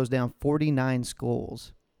board to close down 49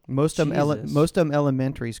 schools. Most of them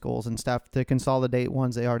elementary schools and stuff, to consolidate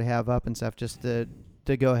ones they already have up and stuff, just to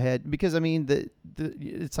go ahead, because I mean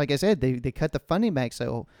it's like I said, they cut the funding back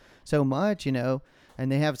so much,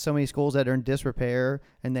 and they have so many schools that are in disrepair,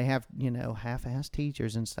 and they have half-assed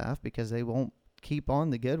teachers and stuff because they won't keep on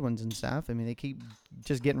the good ones and stuff. I mean, they keep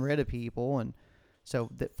just getting rid of people, and so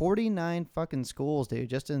the 49 fucking schools, dude,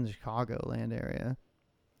 just in the Chicagoland area.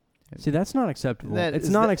 See, that's not acceptable. It's Is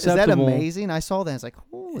not that acceptable. amazing? I saw that. It's like,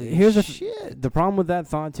 holy Here's shit. The problem with that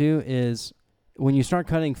thought too is when you start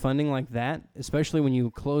cutting funding like that, especially when you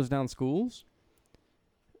close down schools,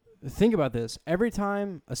 think about this. Every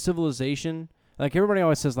time a civilization, like everybody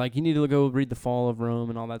always says, like, you need to go read The Fall of Rome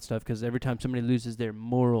and all that stuff, because every time somebody loses their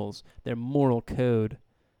morals, their moral code,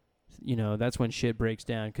 you know, that's when shit breaks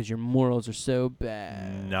down, because your morals are so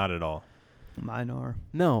bad. Not at all. Mine are.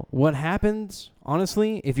 No, what happens,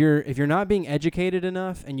 honestly, if you're not being educated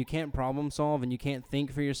enough and you can't problem solve and you can't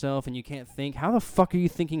think for yourself and you can't think, how the fuck are you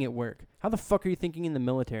thinking at work? How the fuck are you thinking in the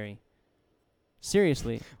military?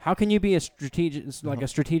 Seriously, how can you be a strategic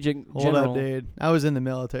Hold general? up, dude. I was in the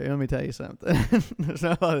military. Let me tell you something. There's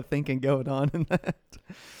not a lot of thinking going on in that.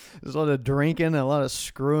 There's a lot of drinking and a lot of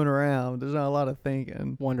screwing around. There's not a lot of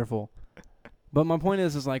thinking. Wonderful. But my point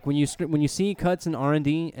is like when you see cuts in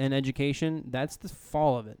R&D and education, that's the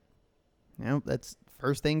fall of it. Yep, that's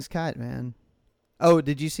first things cut, man. Oh,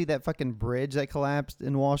 did you see that fucking bridge that collapsed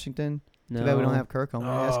in Washington? No. Too bad we don't have Kirk on.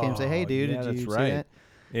 I asked him, say, hey, dude, yeah, did you that's see right. that?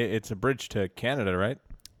 It's a bridge to Canada, right?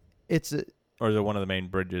 It's Or is it one of the main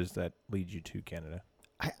bridges that leads you to Canada?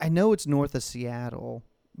 I know it's north of Seattle,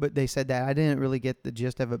 but they said that. I didn't really get the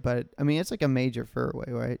gist of it, but I mean, it's like a major fairway,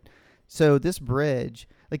 right? So this bridge,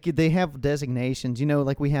 like they have designations, you know,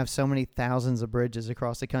 like we have so many thousands of bridges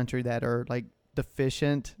across the country that are like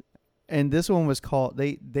deficient. And this one was called,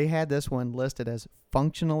 they had this one listed as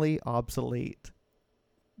functionally obsolete.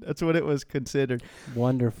 That's what it was considered.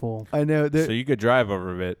 Wonderful. I know. So you could drive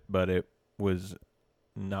over it, but it was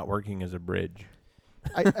not working as a bridge.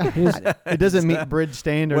 It doesn't meet bridge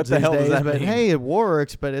standards What the these hell does days, that but mean? hey, it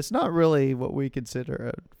works, but it's not really what we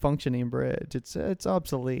consider a functioning bridge. It's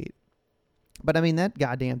obsolete. But I mean, that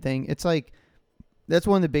goddamn thing, it's like, that's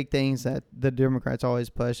one of the big things that the Democrats always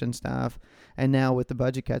push and stuff. And now with the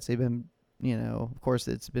budget cuts, they've been, you know, of course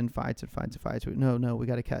it's been fights. No, we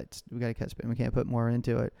got to cut spending. We can't put more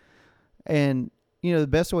into it. And, you know, the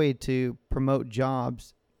best way to promote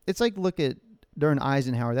jobs, it's like, look at during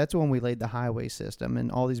Eisenhower, that's when we laid the highway system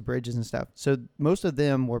and all these bridges and stuff. So most of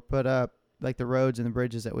them were put up, like the roads and the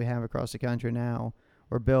bridges that we have across the country now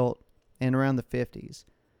were built in around the 50s.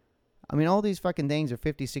 I mean, all these fucking things are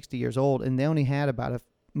 50, 60 years old, and they only had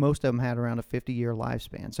most of them had around a 50-year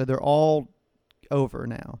lifespan. So they're all over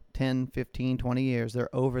now, 10, 15, 20 years.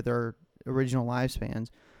 They're over their original lifespans.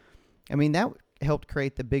 I mean, that helped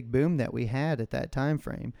create the big boom that we had at that time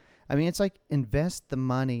frame. I mean, it's like invest the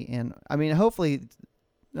money in, I mean, hopefully,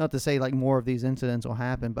 not to say like more of these incidents will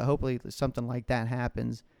happen, but hopefully something like that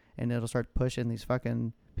happens and it'll start pushing these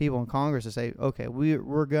fucking people in Congress to say, okay,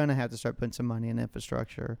 we're going to have to start putting some money in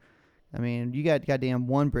infrastructure. I mean, you got goddamn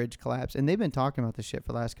one bridge collapse, and they've been talking about this shit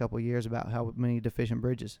for the last couple of years about how many deficient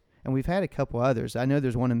bridges. And we've had a couple others. I know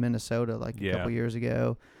there's one in Minnesota like a couple years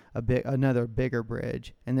ago, another bigger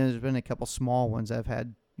bridge. And then there's been a couple small ones that have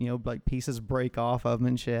had, you know, like pieces break off of them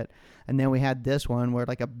and shit. And then we had this one where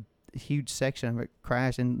like a huge section of it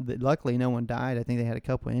crashed, and luckily no one died. I think they had a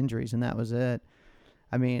couple injuries, and that was it.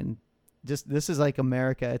 I mean, just this is like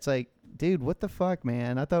America. It's like, dude, what the fuck,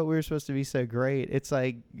 man? I thought we were supposed to be so great. It's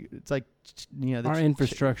like you know, Our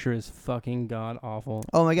infrastructure is fucking god awful.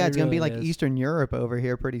 Oh my god, It it's gonna be really like is. Eastern Europe over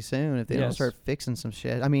here pretty soon if they don't Yes. start fixing some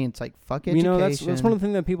shit. I mean, it's like fuck education. You know, that's one of the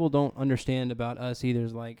things that people don't understand about us either.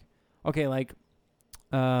 Is like, okay, like,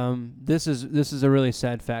 this is a really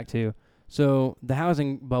sad fact too. So the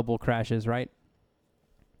housing bubble crashes, right?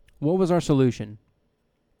 What was our solution?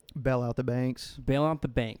 bail out the banks Bail out the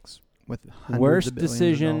banks. with hundreds Worst of billions of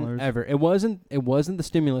decision dollars. ever. It wasn't the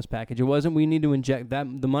stimulus package. It wasn't we need to inject that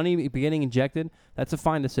the money getting injected. That's a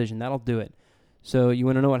fine decision. That'll do it. So you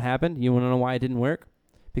want to know what happened? You want to know why it didn't work?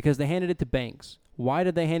 Because they handed it to banks. Why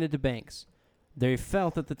did they hand it to banks? They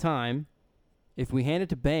felt at the time, if we hand it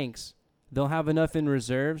to banks, they'll have enough in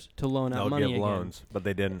reserves to loan out They'll money give again. loans, but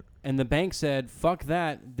they didn't. And the bank said, fuck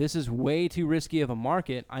that. This is way too risky of a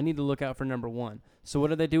market. I need to look out for number one. So what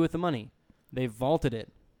did they do with the money? They vaulted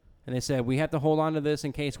it. And they said, we have to hold on to this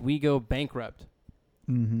in case we go bankrupt.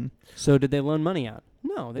 Mm-hmm. So did they loan money out?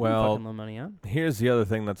 No, they didn't Well, fucking loan money out. Here's the other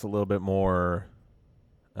thing that's a little bit more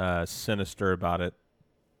sinister about it,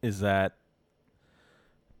 is that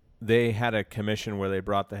they had a commission where they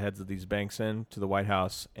brought the heads of these banks in to the White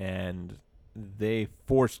House, and they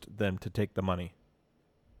forced them to take the money.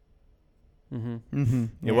 Mm-hmm.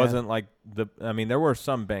 Mm-hmm. It wasn't like there were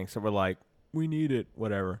some banks that were like, we need it,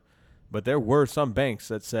 whatever. But there were some banks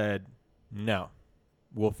that said, no,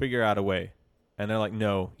 we'll figure out a way. And they're like,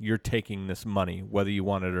 no, you're taking this money, whether you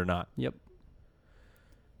want it or not. Yep.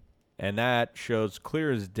 And that shows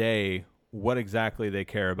clear as day what exactly they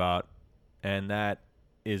care about. And that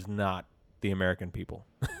is not the American people.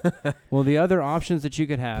 Well, the other options that you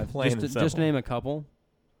could have, Plain and just simple. name a couple.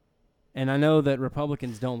 And I know that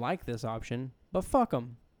Republicans don't like this option, but fuck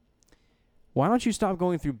them. Why don't you stop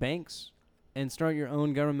going through banks? and start your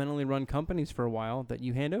own governmentally run companies for a while that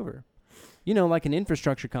you hand over. You know, like an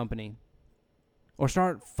infrastructure company. Or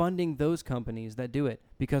start funding those companies that do it,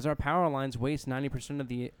 because our power lines waste 90% of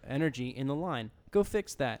the energy in the line. Go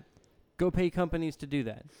fix that. Go pay companies to do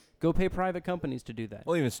that. Go pay private companies to do that.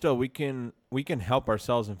 Well, even still, we can help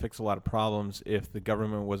ourselves and fix a lot of problems if the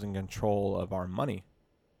government was in control of our money.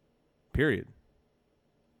 Period.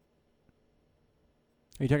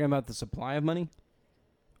 Are you talking about the supply of money?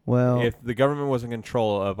 Well, If the government was in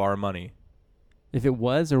control of our money, If it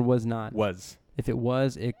was or was not? was, If it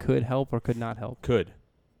was, it could help or could not help. could.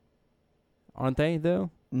 Aren't they,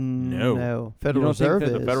 though? No. no. Federal don't think Reserve that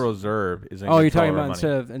is. The Federal Reserve is in Oh, you're control talking of our about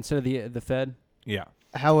money. instead of the Fed? Yeah.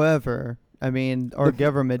 However, I mean, our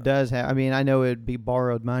government does have. I mean, I know it would be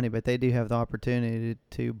borrowed money, but they do have the opportunity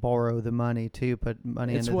to borrow the money to put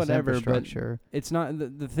money It's into whatever, this but infrastructure. It's not.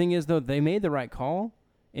 The thing is, though, they made the right call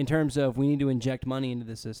in terms of we need to inject money into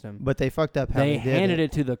the system. But they fucked up how They they did handed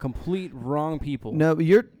it to the complete wrong people. No, but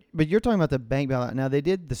you're talking about the bank bailout. Now they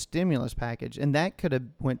did the stimulus package, and that could have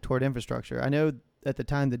went toward infrastructure. I know at the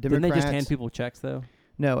time the Didn't Democrats. they just hand people checks, though?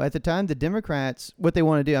 No, at the time the Democrats, what they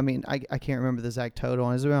want to do. I mean, I can't remember the exact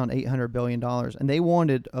total. It's around $800 billion, and they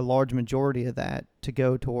wanted a large majority of that to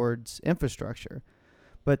go towards infrastructure.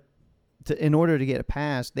 But in order to get it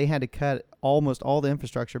passed, they had to cut almost all the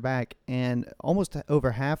infrastructure back, and almost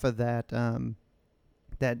over half of that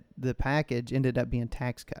that the package ended up being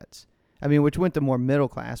tax cuts. I mean, which went to more middle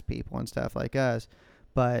class people and stuff like us,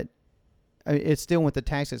 but I mean, it still went to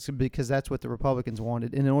tax cuts because that's what the Republicans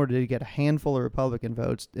wanted. And in order to get a handful of Republican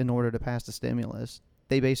votes in order to pass the stimulus,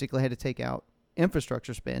 they basically had to take out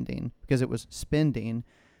infrastructure spending because it was spending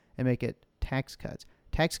and make it tax cuts.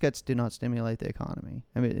 Tax cuts do not stimulate the economy.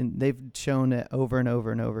 I mean, and they've shown it over and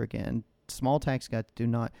over and over again. Small tax cuts do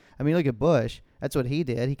not. I mean, look at Bush. That's what he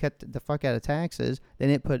did. He cut the fuck out of taxes. They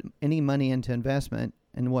didn't put any money into investment.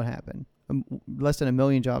 And what happened? Less than 1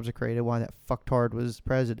 million jobs are created while that fucktard was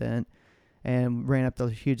president and ran up the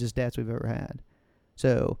hugest debts we've ever had.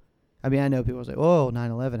 So, I mean, I know people say, oh,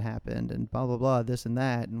 9/11 happened and blah, blah, blah, this and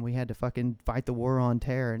that, and we had to fucking fight the war on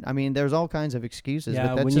terror. And I mean, there's all kinds of excuses, Yeah,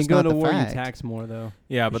 but that's when you just go not to the war, fact. you tax more, though.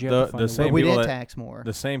 Yeah, 'Cause but you have to the find a same But we people did that tax more.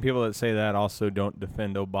 the same people that say that also don't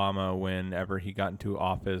defend Obama whenever he got into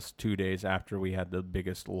office 2 days after we had the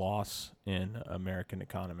biggest loss in American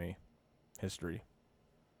economy history.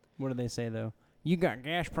 What do they say, though? You got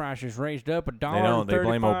gas prices raised up $1. They don't. They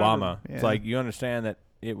blame Obama. Yeah. It's like, you understand that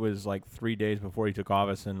it was like 3 days before he took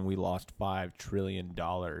office and we lost $5 trillion.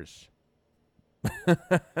 The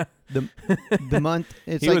month,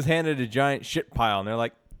 it's He like, was handed a giant shit pile, and they're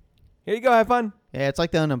like, here you go, have fun. yeah, it's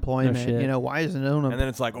like the unemployment. No shit. You know, why isn't And then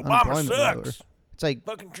it's like, Obama unemployment sucks. It's like,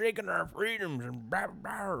 Fucking taking our freedoms and blah, blah,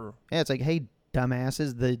 blah. yeah, it's like, hey,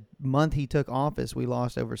 dumbasses, the month he took office, we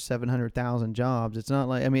lost over 700,000 jobs. It's not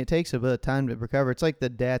like, I mean, it takes a bit of time to recover. It's like the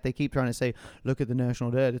debt. They keep trying to say, look at the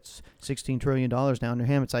national debt. It's $16 trillion now under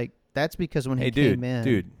him. It's like, that's because when he Hey, came in.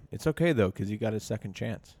 dude, it's okay, though, because you got a second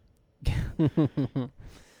chance.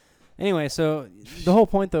 Anyway, so the whole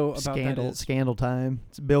point, though, about that is, Scandal time.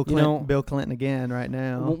 It's Bill You Clinton, know, Bill Clinton again right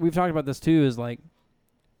now. we've talked about this, too, is like,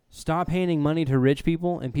 stop handing money to rich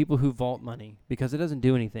people and people who vault money, because it doesn't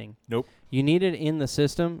do anything. Nope. You need it in the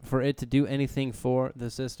system for it to do anything for the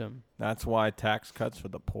system. That's why tax cuts for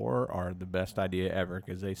the poor are the best idea ever,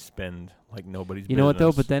 because they spend like nobody's You know what, though?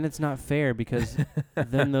 business. But then it's not fair, because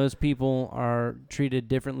then those people are treated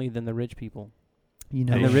differently than the rich people. You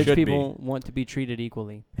know, And They the rich should be. people want to be treated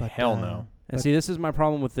equally. Hell no. And But- see, this is my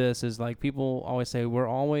problem with this, is like people always say we're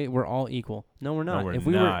all equal. No, we're not. No, we're if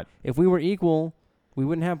we not. if we were equal, we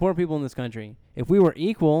wouldn't have poor people in this country. If we were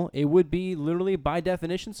equal, it would be literally by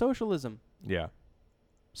definition socialism. Yeah.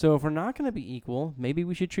 So if we're not going to be equal, maybe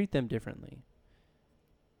we should treat them differently.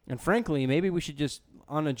 And frankly, maybe we should just,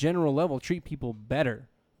 on a general level, treat people better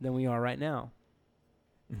than we are right now.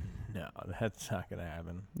 No, that's not gonna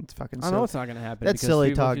happen. it's fucking I know silly. it's not going to happen. That's because silly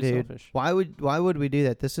people are talk, too dude. selfish. Why would we do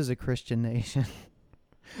that? This is a Christian nation.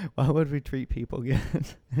 Why would we treat people good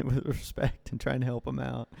with respect and try and help them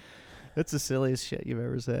out? That's the silliest shit you've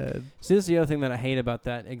ever said. See, this is the other thing that I hate about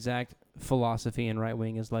that exact philosophy in right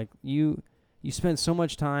wing is like you spend so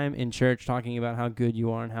much time in church talking about how good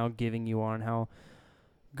you are and how giving you are and how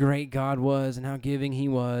great God was and how giving he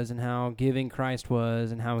was and how giving Christ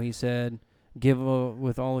was and how he said, give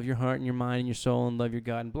with all of your heart and your mind and your soul and love your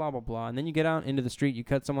God and blah, blah, blah. And then you get out into the street, you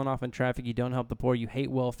cut someone off in traffic, you don't help the poor, you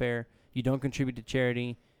hate welfare, you don't contribute to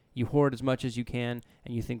charity, you hoard as much as you can,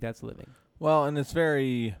 and you think that's living. Well, and it's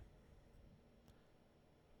very.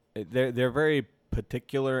 They're very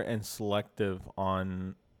particular and selective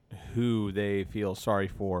on who they feel sorry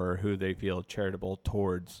for or who they feel charitable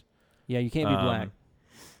towards. Yeah, you can't be black.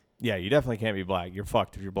 Yeah, you definitely can't be black. You're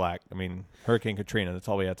fucked if you're black. I mean, Hurricane Katrina, that's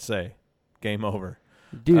all we have to say. Game over.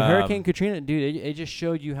 Dude, Hurricane Katrina, dude, it just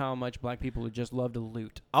showed you how much black people would just love to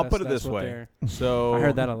loot. I'll put it this way. So I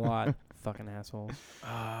heard that a lot. Fucking assholes.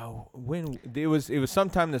 When it was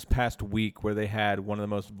sometime this past week where they had one of the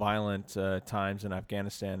most violent times in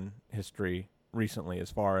Afghanistan history recently,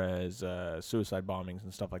 as far as suicide bombings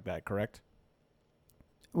and stuff like that. Correct?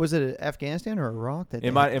 Was it Afghanistan or Iraq?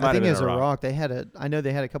 It might have been Iraq. I know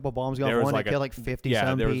they had a couple bombs going off. One that killed like 50 some people.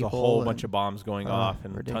 Yeah, there was a whole bunch of bombs going off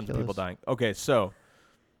and ridiculous. tons of people dying. Okay, so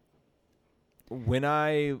when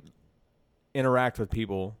I interact with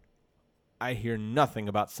people, I hear nothing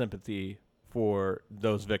about sympathy for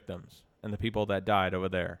those victims and the people that died over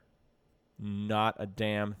there. Not a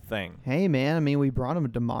damn thing. Hey, man, I mean, we brought them a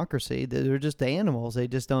democracy. They're just animals. They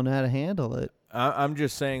just don't know how to handle it. I'm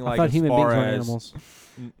just saying, like, I thought as human far beings were as animals.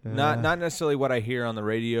 not necessarily what I hear on the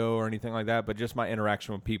radio or anything like that, but just my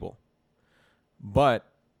interaction with people. But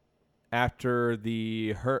after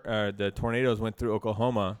the tornadoes went through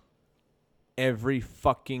Oklahoma, every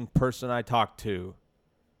fucking person I talk to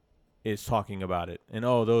is talking about it. And,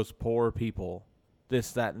 oh, those poor people,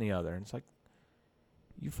 this, that, and the other. And it's like,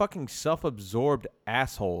 you fucking self-absorbed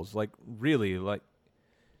assholes. Like, really, like,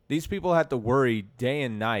 these people have to worry day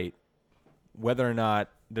and night whether or not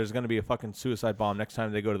there's going to be a fucking suicide bomb next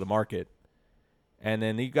time they go to the market. And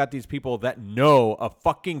then you got these people that know a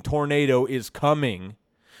fucking tornado is coming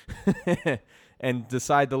and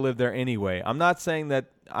decide to live there anyway. I'm not saying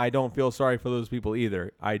that I don't feel sorry for those people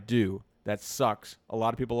either. I do. That sucks. A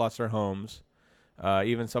lot of people lost their homes.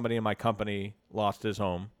 Even somebody in my company lost his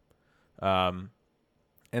home. And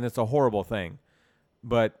it's a horrible thing.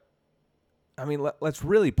 But, I mean, let's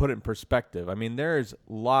really put it in perspective. I mean, there's a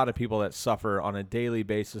lot of people that suffer on a daily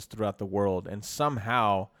basis throughout the world, and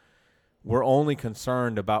somehow we're only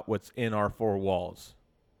concerned about what's in our four walls.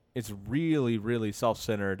 It's really, really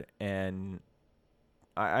self-centered, and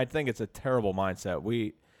I think it's a terrible mindset.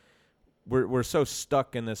 We're so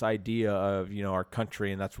stuck in this idea of, you know, our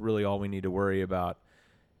country, and that's really all we need to worry about.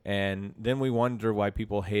 And then we wonder why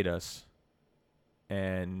people hate us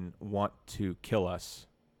and want to kill us.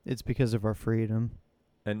 It's because of our freedom.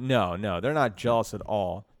 And no, they're not jealous at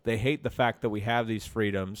all. They hate the fact that we have these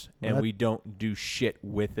freedoms and we don't do shit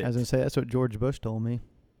with it. As I say, that's what George Bush told me.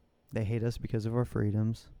 They hate us because of our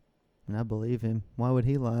freedoms. And I believe him. Why would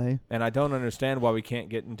he lie? And I don't understand why we can't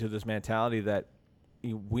get into this mentality that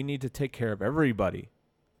we need to take care of everybody.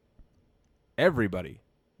 Everybody.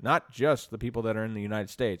 Not just the people that are in the United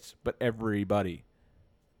States, but everybody.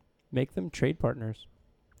 Make them trade partners.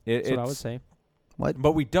 That's what I would say. What?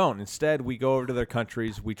 But we don't. Instead, we go over to their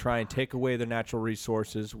countries. We try and take away their natural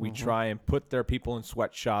resources. We try and put their people in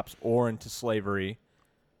sweatshops or into slavery.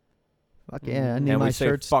 Fuck yeah, I need and my we say,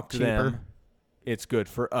 shirts fuck cheaper. them. It's good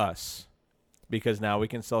for us. Because now we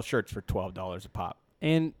can sell shirts for $12 a pop.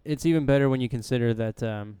 And it's even better when you consider that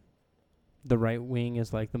the right wing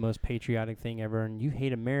is like the most patriotic thing ever, and you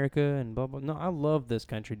hate America and blah, blah. No, I love this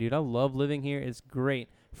country, dude. I love living here. It's great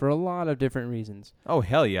for a lot of different reasons. Oh,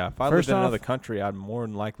 hell yeah. If I First lived in off, another country, I'd more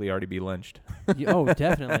than likely already be lynched. Oh,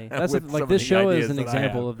 definitely. That's With like some this of the show is ideas an that I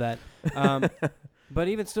example of that. But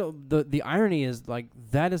even still, the irony is like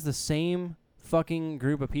that is the same fucking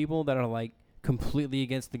group of people that are like completely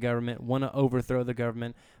against the government, want to overthrow the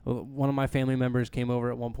government. One of my family members came over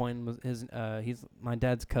at one point and was he's my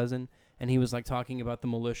dad's cousin, and he was like talking about the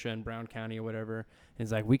militia in Brown County or whatever.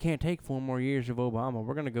 He's like, we can't take 4 more years of Obama.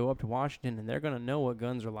 We're going to go up to Washington and they're going to know what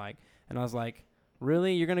guns are like. And I was like,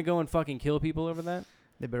 really? You're going to go and fucking kill people over that?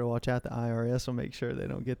 They better watch out. The IRS will make sure they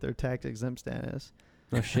don't get their tax exempt status.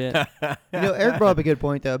 No shit. You know, Eric brought up a good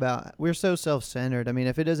point though about we're so self-centered. I mean,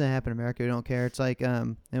 if it doesn't happen in America, we don't care. It's like,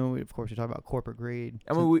 and of course we talk about corporate greed.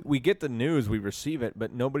 I mean, we get the news, we receive it,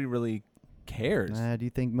 but nobody really cares. Do you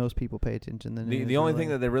think most people pay attention to the news? The only thing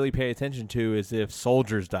that they really pay attention to is if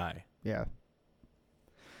soldiers die. Yeah.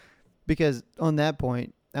 Because on that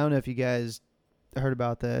point, I don't know if you guys heard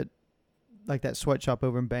about that, like that sweatshop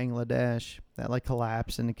over in Bangladesh that like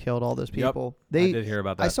collapsed and killed all those people. Yep, I did hear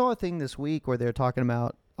about that. I saw a thing this week where they're talking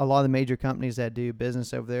about a lot of the major companies that do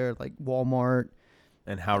business over there, like Walmart.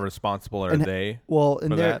 And how responsible are they? Well,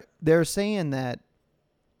 and that? they're saying that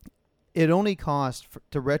it only costs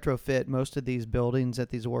to retrofit most of these buildings that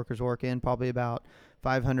these workers work in probably about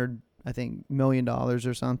 $500 million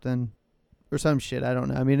or something, or some shit. I don't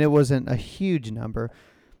know. I mean, it wasn't a huge number.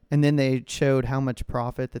 And then they showed how much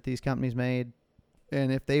profit that these companies made.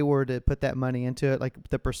 And if they were to put that money into it, like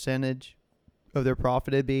the percentage of their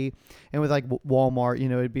profit it'd be. And with like Walmart, you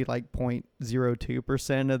know, it'd be like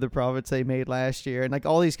 0.02% of the profits they made last year. And like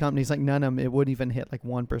all these companies, like none of them, it wouldn't even hit like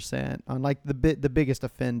 1% on like the biggest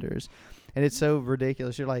offenders. And it's so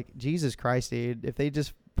ridiculous. You're like, Jesus Christ, dude, if they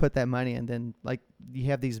just put that money in, then like you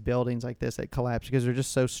have these buildings like this that collapse because they're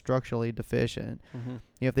just so structurally deficient. Mm-hmm. You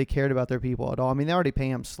know, if they cared about their people at all, I mean, they already pay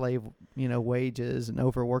them slave, you know, wages and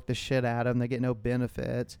overwork the shit out of them. They get no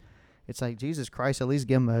benefits. It's like, Jesus Christ, at least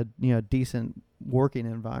give them a, you know, decent working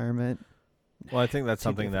environment. Well, I think that's Too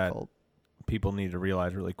something difficult. that people need to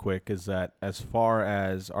realize really quick is that as far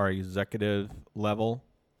as our executive level,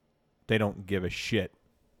 they don't give a shit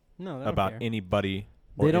No, they don't about care. anybody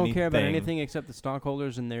or They don't care about anything anything except the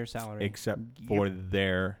stockholders and their salary. except for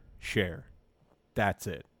their share. That's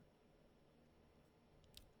it.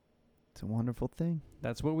 It's a wonderful thing.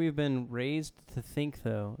 That's what we've been raised to think,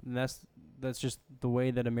 though. And that's just the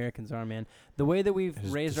way that Americans are, man. The way that we've It's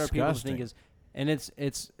raised our people to think disgusting. is,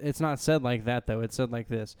 and it's not said like that though. It's said like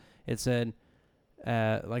this. It said,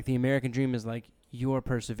 like the American dream is like your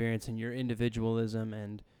perseverance and your individualism,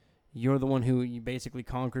 and you're the one who basically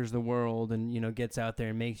conquers the world, and you know gets out there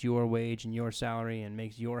and makes your wage and your salary and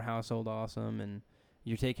makes your household awesome, and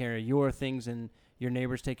you take care of your things and your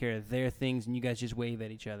neighbors take care of their things, and you guys just wave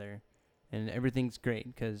at each other, and everything's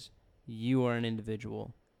great because you are an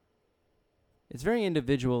individual. It's very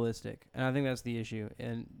individualistic, and I think that's the issue.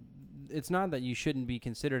 And it's not that you shouldn't be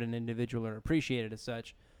considered an individual or appreciated as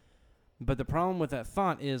such, but the problem with that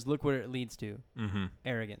thought is, look where it leads to. Mm-hmm.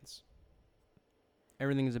 Arrogance.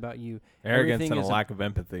 Everything is about you. Arrogance Everything and a is lack of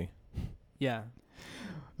empathy. Yeah.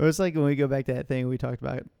 Well, it's like when we go back to that thing we talked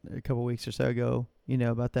about a couple weeks or so ago, you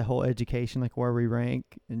know, about the whole education, like where we rank.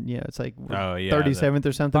 And, you know, it's like we're Oh, yeah. 37th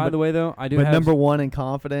or something. By but the way, though, I do but have number one in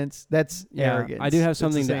confidence, that's arrogance. I do have It's the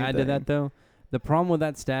something to same add to thing. that, though. The problem with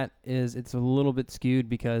that stat is it's a little bit skewed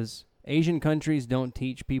because Asian countries don't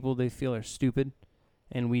teach people they feel are stupid,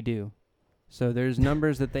 and we do. So there's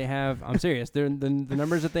numbers that they have. I'm serious. The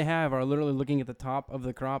numbers that they have are literally looking at the top of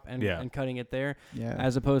the crop and cutting it there, Yeah.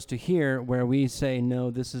 as opposed to here where we say,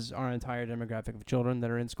 no, this is our entire demographic of children that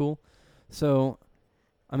are in school. So,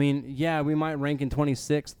 I mean, yeah, we might rank in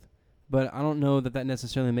 26th, but I don't know that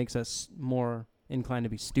necessarily makes us more inclined to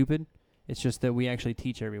be stupid. It's just that we actually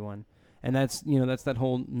teach everyone. And that's that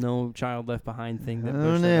whole no child left behind thing. That I don't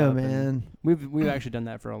pushed that know, up, and man. We've actually done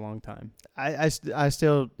that for a long time. I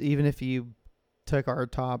still, even if you took our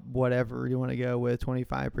top whatever you want to go with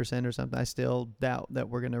 25% or something, I still doubt that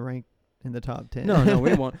we're going to rank in the top 10. No,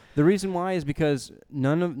 we won't. The reason why is because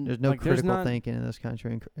there's no critical not, thinking in this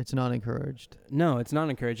country. It's not encouraged. No, it's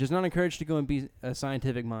not encouraged. It's not encouraged to go and be a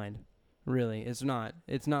scientific mind. Really, it's not.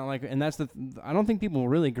 It's not like, and that's I don't think people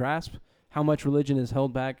really grasp how much religion is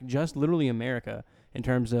held back, just literally America, in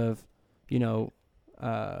terms of,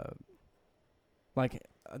 like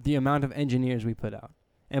the amount of engineers we put out.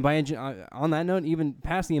 And by on that note, even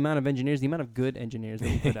past the amount of engineers, the amount of good engineers that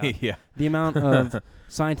we put out, Yeah. the amount of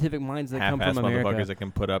scientific minds that come Half-ass from motherfuckers America. that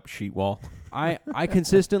can put up sheet wall. I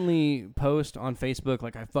consistently post on Facebook,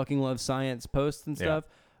 like I fucking love science posts and Yeah. stuff.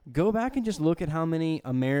 Go back and just look at how many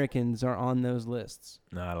Americans are on those lists.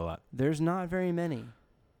 Not a lot. There's not very many.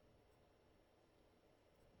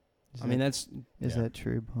 Is I mean, that Yeah. that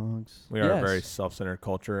true, Boggs? We are a very Yes. self-centered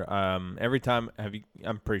culture. Every time,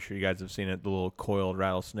 I'm pretty sure you guys have seen it, the little coiled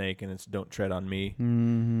rattlesnake, and it's "Don't tread on me."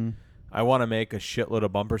 Mm-hmm. I want to make a shitload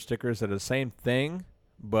of bumper stickers that are the same thing,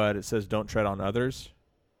 but it says "Don't tread on others."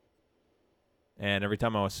 And every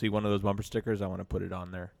time I see one of those bumper stickers, I want to put it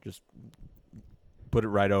on there. Just put it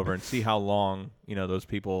right over and see how long those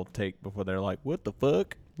people take before they're like, "What the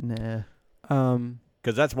fuck?" Nah.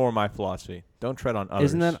 Because that's more my philosophy. Don't tread on others.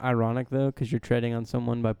 Isn't that ironic though? Because you're treading on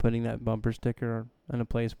someone by putting that bumper sticker in a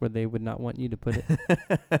place where they would not want you to put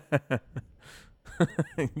it.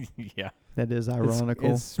 Yeah. That is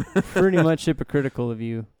ironical. It's pretty much hypocritical of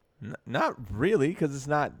you. Not really, because it's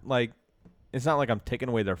not like I'm taking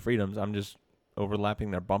away their freedoms. I'm just overlapping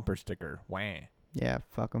their bumper sticker. Wah. Yeah,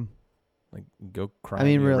 fuck them. Like, go cry. I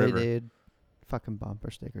mean, in the really, river. dude. Fucking bumper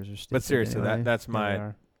stickers are stupid. But seriously, anyway. that's They my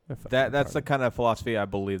are. They're fucking that's the retarded. kind of philosophy I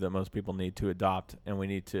believe that most people need to adopt, and we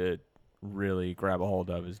need to really grab a hold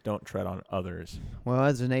of is don't tread on others. Well,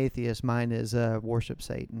 as an atheist, mine is worship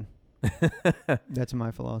Satan. That's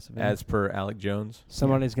my philosophy. As per Alec Jones.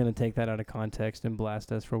 Somebody's going to take that out of context and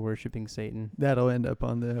blast us for worshiping Satan. That'll end up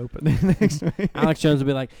on the opening next week. Alex Jones will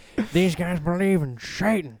be like, these guys believe in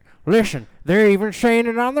Satan. Listen, they're even saying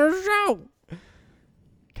it on their show.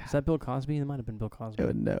 Is that Bill Cosby? It might have been Bill Cosby.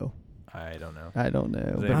 No, I don't know. I don't know.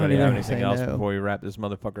 Does but anybody I'm have gonna anything say else no. before we wrap this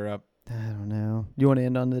motherfucker up? I don't know. You want to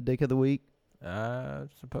end on the dick of the week?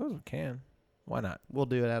 Suppose we can. Why not? We'll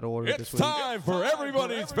do it out of order It's this week. time for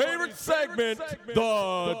everybody's favorite segment,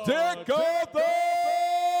 the Dick of the Week!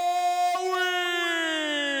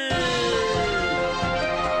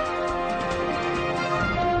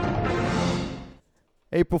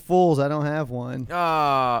 April Fools. I don't have one.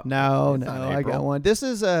 No, It's not I got April. one. This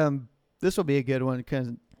is this will be a good one because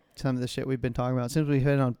some of the shit we've been talking about since we've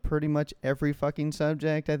hit on pretty much every fucking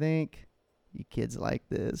subject. I think you kids like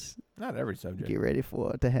this. Not every subject. Get ready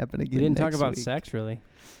for it to happen again. We didn't talk next about week. sex, really.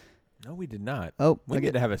 No, we did not. Oh, We I need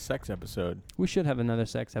get, to have a sex episode. We should have another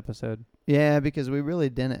sex episode. yeah, because we really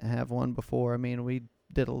didn't have one before. I mean, we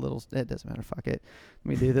did a little. It doesn't matter. Fuck it. Let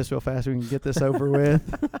me do this real fast. We can get this over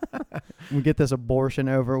with. We get this abortion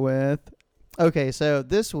over with. Okay, so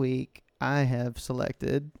this week I have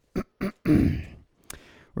selected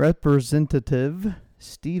Representative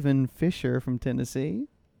Stephen Fisher from Tennessee.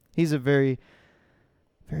 He's a very,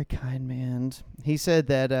 very kind man. He said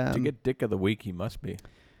that to get Dick of the Week, he must be.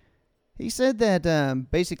 he said that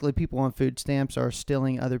basically people on food stamps are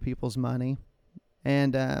stealing other people's money,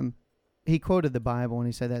 and he quoted the Bible and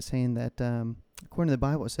he said that, saying that according to the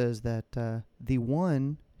Bible it says that the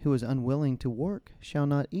one who is unwilling to work shall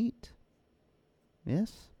not eat.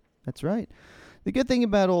 Yes, that's right. The good thing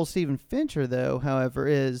about old Stephen Fincher, though, however,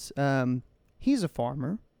 is he's a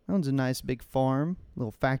farmer. Owns a nice big farm,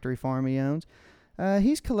 little factory farm he owns.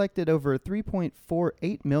 He's collected over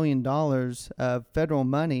 $3.48 million of federal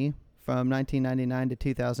money from 1999 to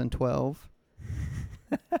 2012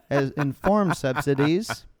 as in farm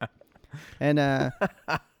subsidies. And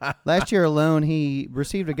last year alone, he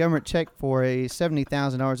received a government check for a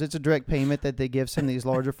 $70,000. It's a direct payment that they give some of these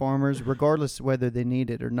larger farmers, regardless of whether they need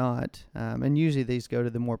it or not. And usually these go to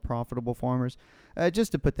the more profitable farmers.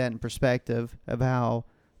 Just to put that in perspective of how,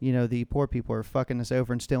 you know, the poor people are fucking us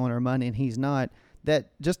over and stealing our money, and he's not.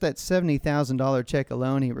 That $70,000 check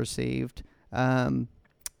alone he received.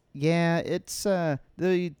 Yeah, it's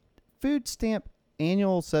the food stamp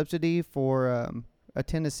annual subsidy for a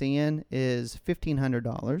Tennessean is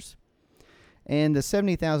 $1,500, and the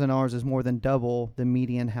 $70,000 is more than double the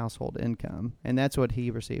median household income, and that's what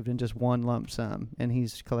he received in just one lump sum. And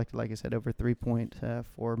he's collected, like I said, over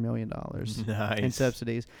 $3.4 million Nice. in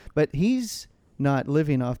subsidies. But he's not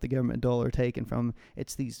living off the government dollar taken from him.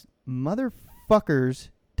 It's these motherfuckers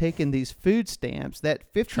taking these food stamps, that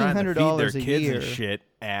Trying to feed their $1,500 a kids year. and shit,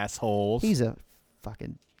 assholes. He's a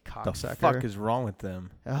fucking the cocksucker. fuck is wrong with them?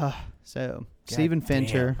 So Stephen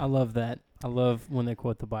Fincher. I love that. I love when they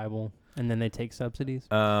quote the Bible and then they take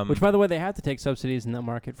subsidies. Um, Which, by the way, they have to take subsidies in that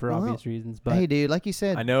market for Well, obvious reasons. But Hey, dude, like you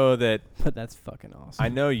said, I know that. but that's fucking awesome. I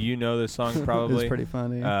know you know this song probably. it's pretty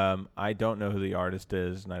funny. I don't know who the artist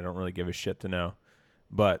is, and I don't really give a shit to know.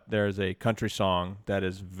 But there's a country song that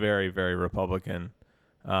is very, very Republican,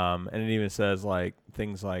 and it even says like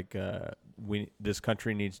things like this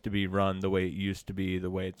country needs to be run the way it used to be, the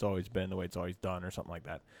way it's always been, the way it's always done, or something like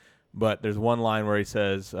that. But there's one line where he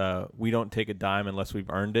says, "We don't take a dime unless we've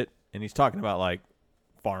earned it," and he's talking about like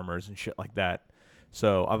farmers and shit like that.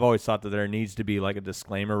 So I've always thought that there needs to be like a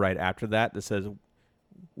disclaimer right after that that says,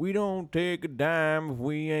 "We don't take a dime if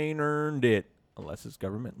we ain't earned it, unless it's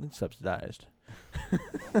governmentally subsidized."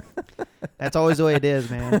 That's always the way it is,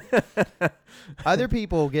 man. Other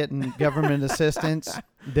people getting government assistance,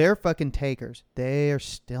 they're fucking takers. They are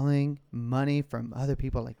stealing money from other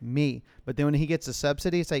people like me. But then when he gets a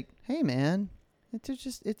subsidy, it's like, hey, man,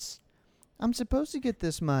 I'm supposed to get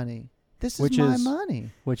this money. This is my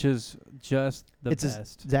money. Which is just the It's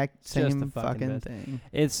best. exact It's just same the fucking fucking best. thing.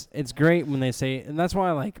 It's great when they say, and that's why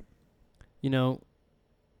I like, you know,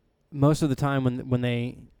 most of the time when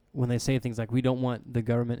they say things like we don't want the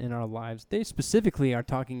government in our lives, they specifically are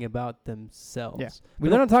talking about themselves. Yeah.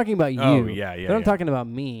 But they're not talking about you. Oh yeah, yeah. They're not talking about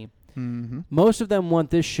me. Mm-hmm. Most of them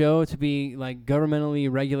want this show to be like governmentally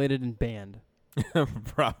regulated and banned.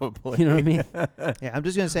 Probably. You know what I mean? Yeah, I'm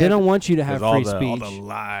just going to say. They don't want you to have 'Cause free all speech. the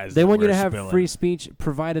lies They that want you we're to have spilling. free speech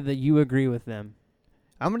provided that you agree with them.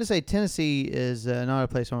 I'm going to say Tennessee is not a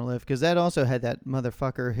place I want to live, because that also had that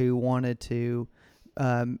motherfucker who wanted to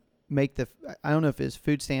make I don't know if it's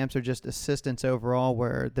food stamps or just assistance overall,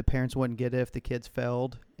 where the parents wouldn't get it if the kids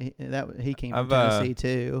failed. He came from Tennessee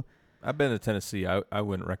too. I've been to Tennessee. I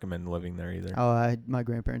wouldn't recommend living there either. Oh, my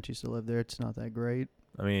grandparents used to live there. It's not that great.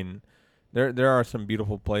 I mean, there are some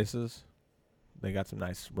beautiful places. They got some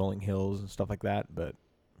nice rolling hills and stuff like that, but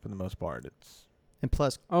for the most part, it's And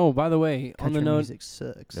plus, Oh, by the way, on country the note music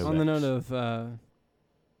sucks. No on the thanks. note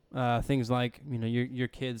of things like, you know, your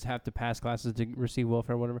kids have to pass classes to receive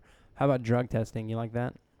welfare or whatever. How about drug testing? You like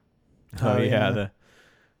that? Oh, yeah.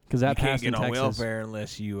 Because You that can't passed get in on Texas. welfare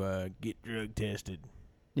unless you get drug tested.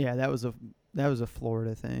 Yeah, that was a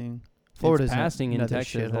Florida thing. Florida's it's passing in another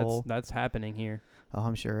Texas. shithole. That's happening here. Oh,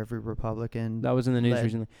 I'm sure every Republican That was in the news led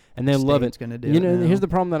recently, and they love it. Gonna do You it know, now. here's the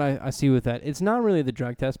problem that I see with that. It's not really the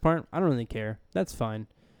drug test part. I don't really care. That's fine.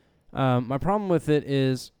 My problem with it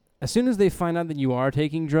is, as soon as they find out that you are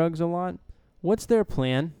taking drugs a lot, what's their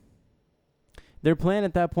plan? Their plan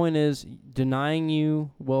at that point is denying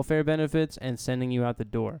you welfare benefits and sending you out the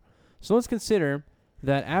door. So let's consider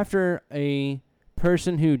that after a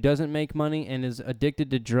person who doesn't make money and is addicted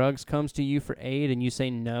to drugs comes to you for aid and you say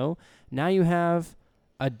no, now you have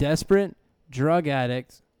a desperate drug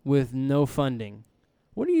addict with no funding.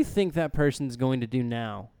 What do you think that person's going to do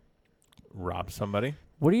now? Rob somebody.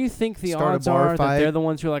 What do you think the Start a odds bar are fight. that they're the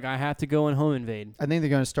ones who are like, I have to go and home invade? I think they're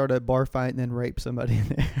going to start a bar fight and then rape somebody in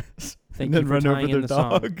the ass. Thank and you then for run tying over in their the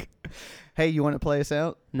song. dog. Hey, you want to play us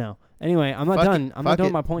out? No. Anyway, I'm not Fuck done. it. I'm not Fuck done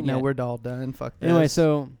it. my point no, yet. we're all done. Fuck this. Anyway,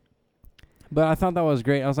 so, but I thought that was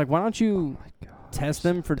great. I was like, why don't you Oh my God. test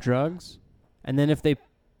them for drugs, and then if they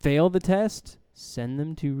fail the test, send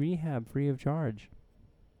them to rehab free of charge.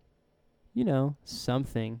 You know,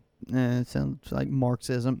 something. It sounds like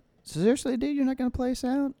Marxism. Seriously, dude, you're not going to play us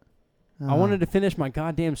out? I wanted to finish my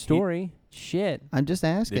goddamn story. Shit. I'm just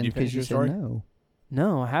asking you finish because you your said story? no.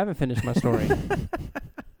 No, I haven't finished my story.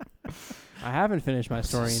 I haven't finished my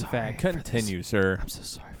story, in sorry. fact. Continue, sir. I'm so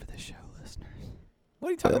sorry for this show, listeners. What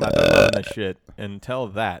are you talking about? They're loving this shit. And tell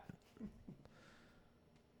that.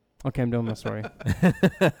 Okay, I'm doing my story.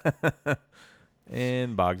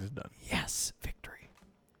 And Boggs is done. Yes, victory.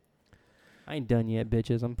 I ain't done yet,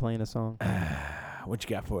 bitches. I'm playing a song. What you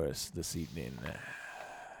got for us this evening?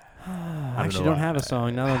 I actually don't have a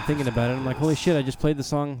song. Now that I'm thinking about it, I'm like, holy shit, I just played the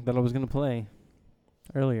song that I was going to play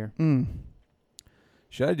earlier.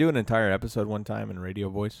 Should I do an entire episode one time in radio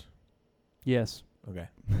voice? Yes, Okay.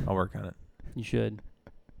 I'll work on it. you should.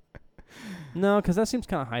 No, because that seems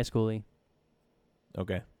kind of high schooly.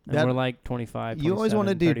 Okay. And That- we're like 25, You always want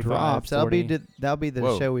to 27, do 35, drops. 40. That'll be the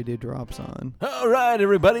Whoa. show we do drops on. All right,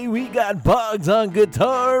 everybody. We got Boggs on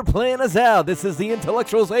guitar playing us out. This is the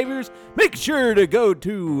Intellectual Saviors. Make sure to go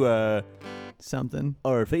to Something.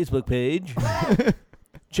 our Facebook page.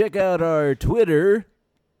 Check out our Twitter.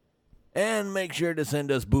 And make sure to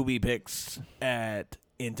send us booby pics at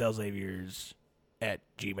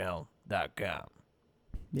intelsaviors@gmail.com.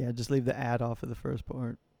 Yeah, just leave the ad off of the first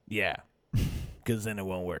part. Yeah, because then it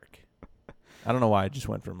won't work. I don't know why I just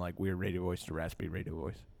went from like weird radio voice to raspy radio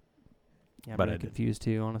voice. Yeah, I'm but really I did. confused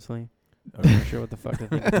too, honestly. I'm Okay. not sure what the fuck to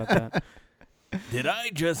think about that. Did I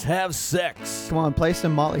just have sex? Come on, play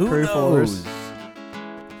some Motley Who Crue for us. knows?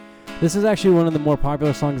 This is actually one of the more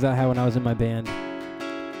popular songs that I had when I was in my band.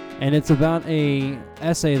 And it's about a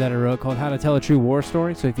essay that I wrote called How to Tell a True War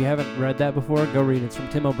Story. So if you haven't read that before, go read it. It's from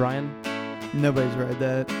Tim O'Brien. Nobody's read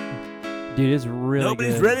that. Dude, it's really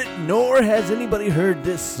Nobody's good. read it, nor has anybody heard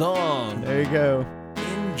this song. There you go.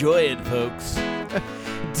 Enjoy it, folks.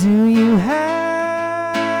 Do you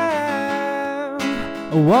have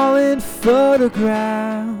a wallet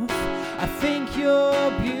photograph? I think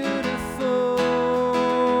you're beautiful.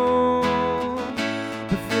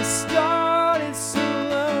 But this started so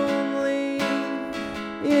lonely,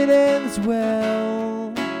 it ends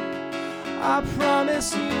well. I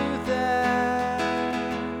promise you that.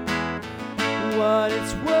 What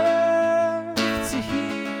it's worth to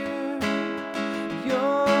hear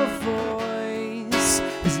your voice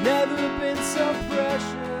has never been so precious.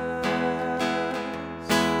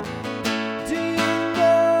 Do you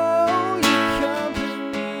know your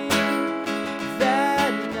company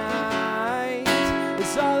that night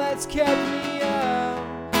is all that's kept me up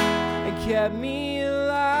and kept me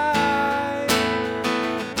alive?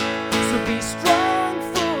 So be strong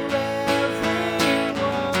for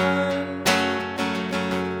everyone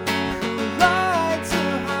who would like to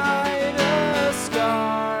hide a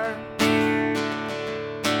scar.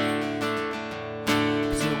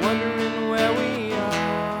 'Cause you're wondering where we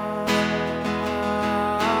are.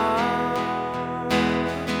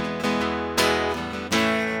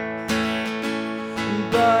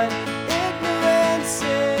 But ignorance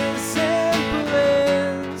isn't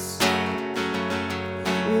bliss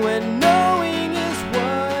when knowing is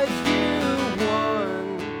what you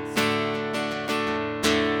want,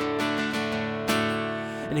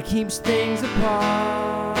 and it keeps things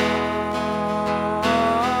apart.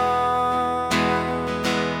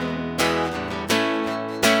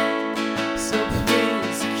 So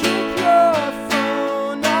please keep your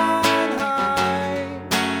phone on high,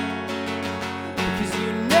 because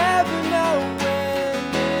you never know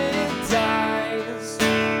when it dies.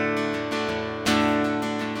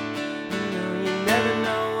 No, you never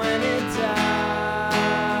know when it dies.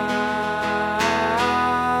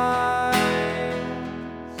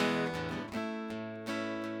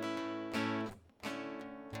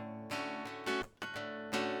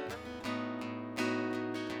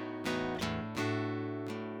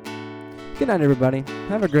 Good night, everybody.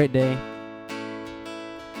 Have a great day.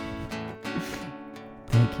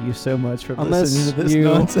 Thank you so much for Unless listening to this you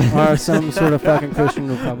nonsense. are some sort of fucking Christian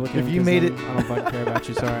Republican. If you 'cause made then it- I don't fucking care about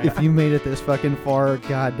you. Sorry. If you made it this fucking far,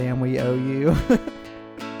 goddamn, we owe you.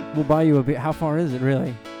 We'll buy you a beer. How far is it,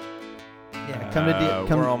 really? Yeah, come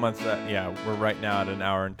to We're almost at, we're right now at an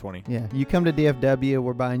hour and 20. Yeah, you come to DFW,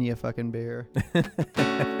 we're buying you a fucking beer.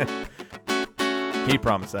 He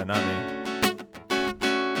promised that, not me.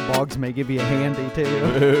 Boggs may give you a handy too.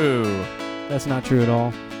 Ooh. That's not true at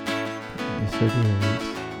all. Yes, it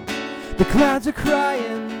is. The clouds are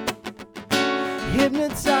crying,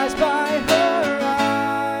 hypnotized by her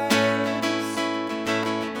eyes.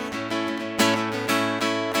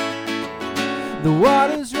 The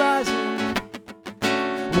water's rising,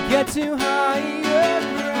 we'll get to higher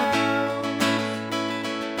ground.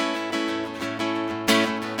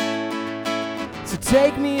 So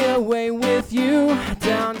take me away with you,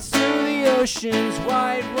 down to the ocean's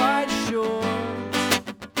wide, wide shore.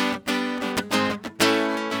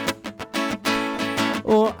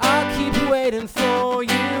 Or I'll keep waiting for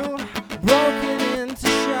you, broken into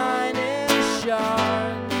shining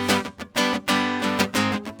shards.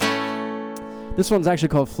 This one's actually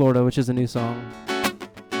called Florida, which is a new song.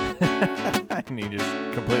 And he just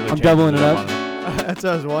completely I'm changed doubling it up. on him. That's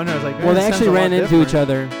what I was wondering. I was like, Well, they that sounds actually a lot ran into each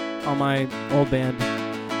different. other on my old band.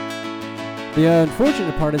 The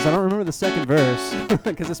unfortunate part is I don't remember the second verse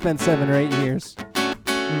because it's been 7 or 8 years.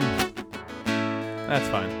 That's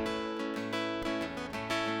fine.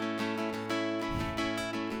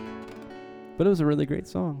 But it was a really great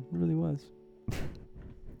song. It really was.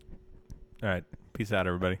 All right. Peace out,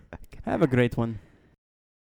 everybody. Have a great one.